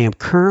journey. I am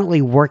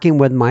currently working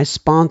with my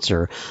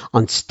sponsor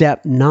on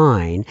step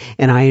 9,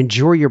 and I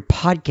enjoy your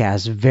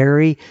podcast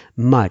very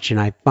much, and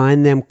I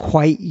find them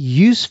quite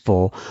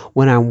useful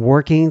when I'm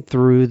working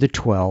through the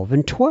 12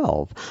 and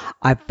 12.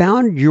 I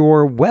found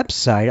your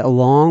website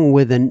along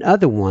with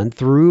another one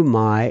through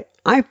my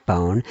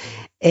iPhone,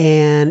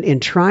 and in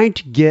trying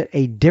to get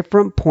a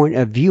different point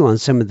of view on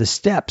some of the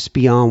steps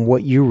beyond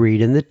what you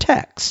read in the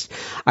text.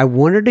 I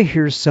wanted to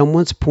hear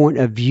someone's point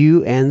of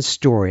view and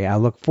story. I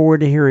look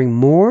forward to hearing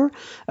more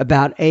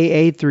about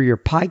AA through your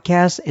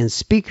podcast and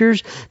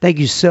speakers. Thank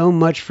you so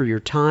much for your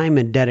time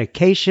and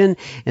dedication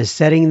and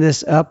setting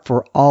this up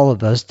for all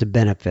of us to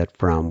benefit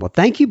from. Well,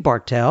 thank you,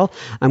 Bartell.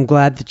 I'm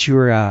glad that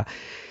you're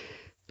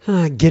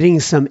getting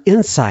some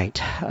insight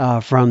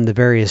from the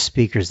various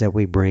speakers that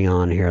we bring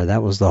on here.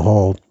 That was the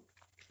whole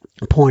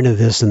point of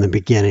this in the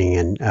beginning,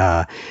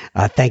 and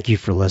thank you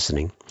for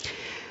listening.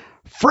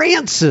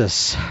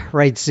 Francis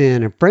writes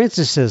in, and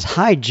Francis says,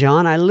 "Hi,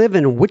 John. I live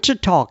in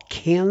Wichita,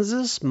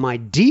 Kansas. My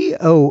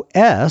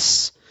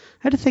DOS,"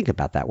 I had to think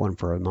about that one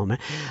for a moment,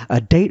 a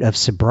date of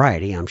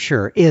sobriety, I'm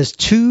sure, is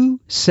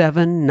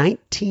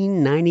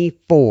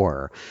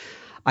 2/7/1994.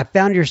 I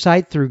found your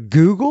site through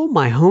Google.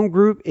 My home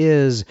group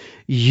is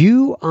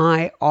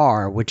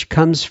UIR, which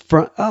comes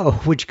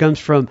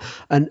from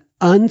an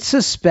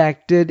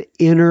unsuspected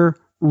inner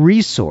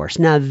resource.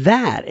 Now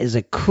that is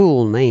a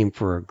cool name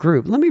for a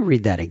group. Let me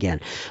read that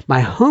again. My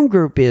home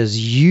group is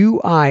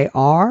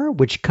UIR,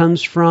 which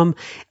comes from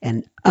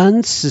an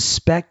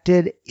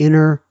unsuspected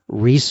inner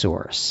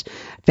resource.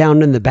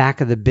 Found in the back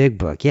of the big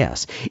book,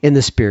 yes, in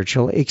the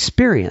spiritual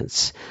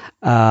experience.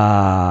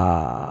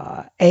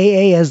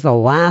 AA is the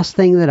last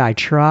thing that I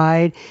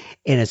tried,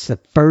 and it's the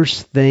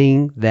first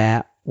thing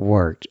that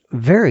worked.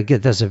 Very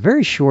good. That's a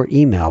very short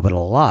email, but a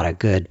lot of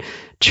good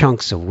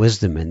chunks of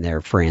wisdom in there,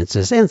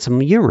 Francis, and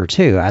some humor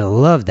too. I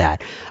love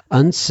that.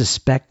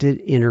 Unsuspected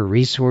Inner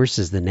Resource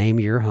is the name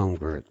of your home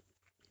group.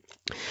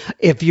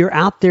 If you're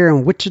out there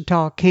in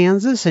Wichita,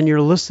 Kansas, and you're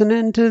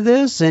listening to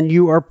this and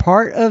you are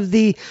part of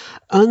the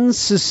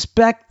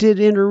Unsuspected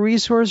Inner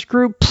Resource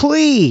group,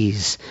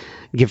 please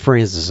give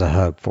Francis a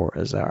hug for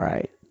us, all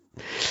right?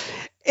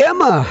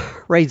 Emma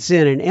writes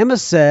in, and Emma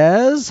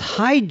says,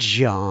 "Hi,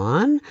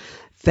 John.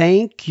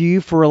 Thank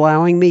you for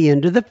allowing me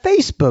into the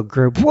Facebook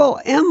group." Well,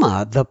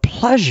 Emma, the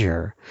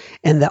pleasure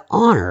and the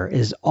honor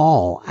is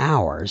all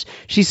ours.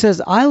 She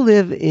says, I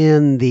live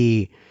in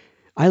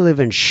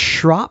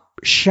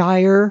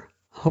Shropshire.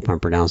 I hope I'm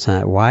pronouncing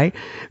that right.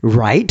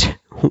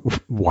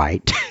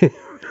 White.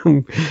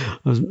 I'm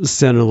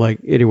sounding like,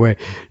 anyway,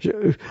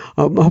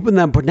 I'm hoping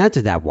that I'm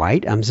pronouncing that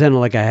white. I'm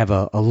sounding like I have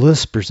a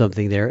lisp or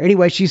something there.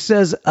 Anyway, she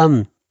says,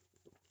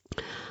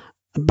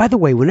 by the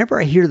way, whenever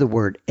I hear the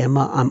word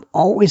Emma, I'm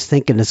always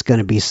thinking it's going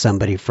to be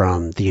somebody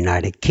from the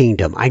United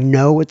Kingdom. I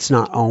know it's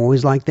not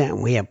always like that,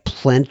 and we have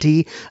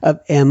plenty of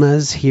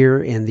Emmas here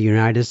in the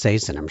United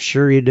States, and I'm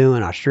sure you do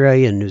in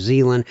Australia and New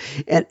Zealand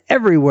and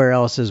everywhere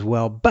else as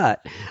well.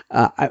 But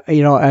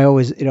it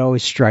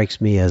always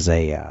strikes me as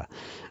a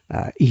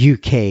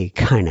UK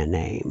kind of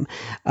name.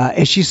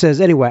 And she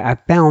says, anyway, I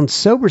found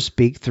Sober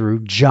Speak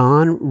through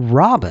John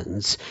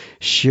Robbins,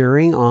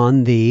 sharing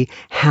on the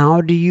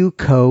How Do You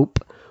Cope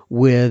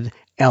with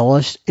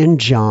Ellis and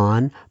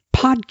John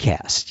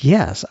podcast.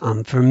 Yes,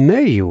 I'm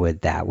familiar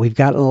with that. We've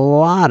got a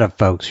lot of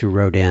folks who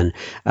wrote in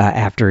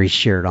after he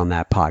shared on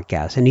that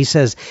podcast. And he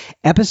says,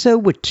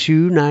 episode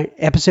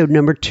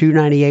number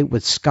 298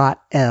 with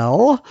Scott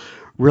L.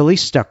 really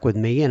stuck with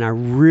me, and I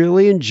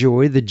really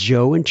enjoy the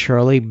Joe and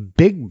Charlie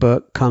Big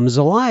Book Comes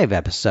Alive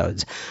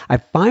episodes. I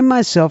find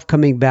myself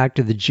coming back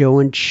to the Joe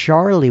and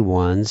Charlie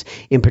ones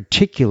in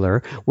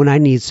particular when I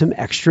need some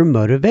extra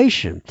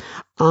motivation.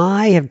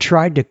 I have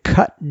tried to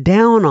cut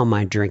down on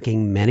my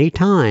drinking many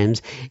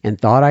times and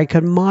thought I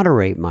could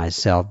moderate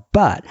myself,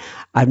 but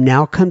I've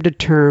now come to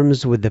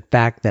terms with the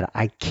fact that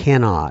I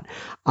cannot.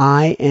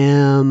 I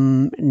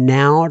am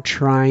now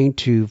trying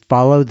to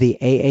follow the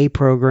AA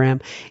program,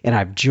 and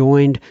I've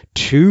joined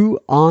 2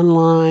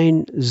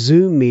 online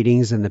Zoom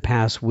meetings in the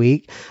past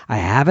week. I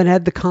haven't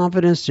had the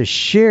confidence to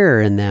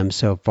share in them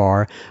so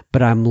far,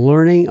 but I'm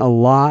learning a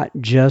lot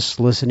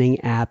just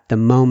listening at the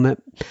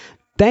moment.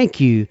 Thank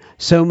you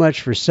so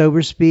much for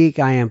Sober Speak.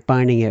 I am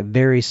finding it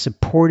very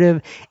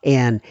supportive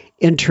and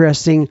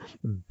interesting.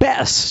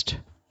 Best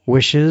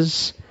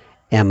wishes,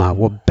 Emma.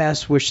 Well,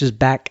 best wishes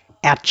back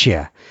at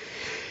you.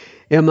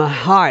 Emma,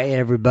 hi,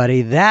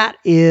 everybody. That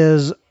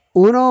is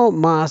uno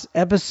más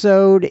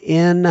episode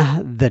in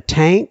the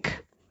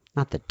tank.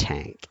 Not the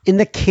tank. In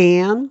the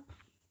can.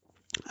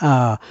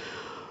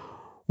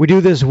 We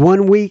do this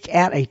 1 week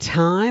at a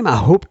time. I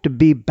hope to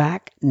be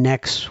back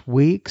next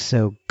week.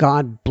 So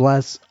God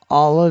bless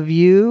all of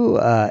you.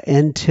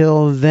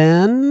 Until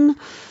then,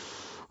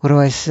 what do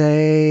I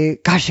say?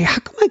 Gosh, how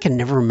come I can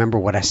never remember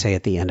what I say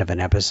at the end of an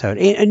episode?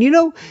 And you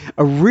know,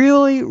 a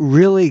really,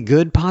 really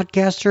good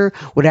podcaster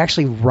would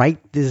actually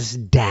write this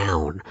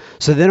down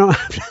so they don't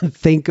have to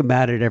think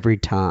about it every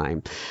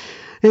time.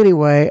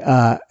 Anyway,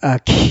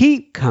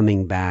 keep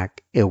coming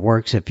back. It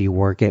works if you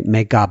work it.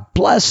 May God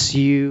bless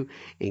you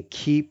and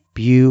keep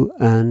you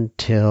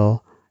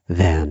until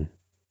then.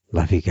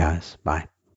 Love you guys. Bye.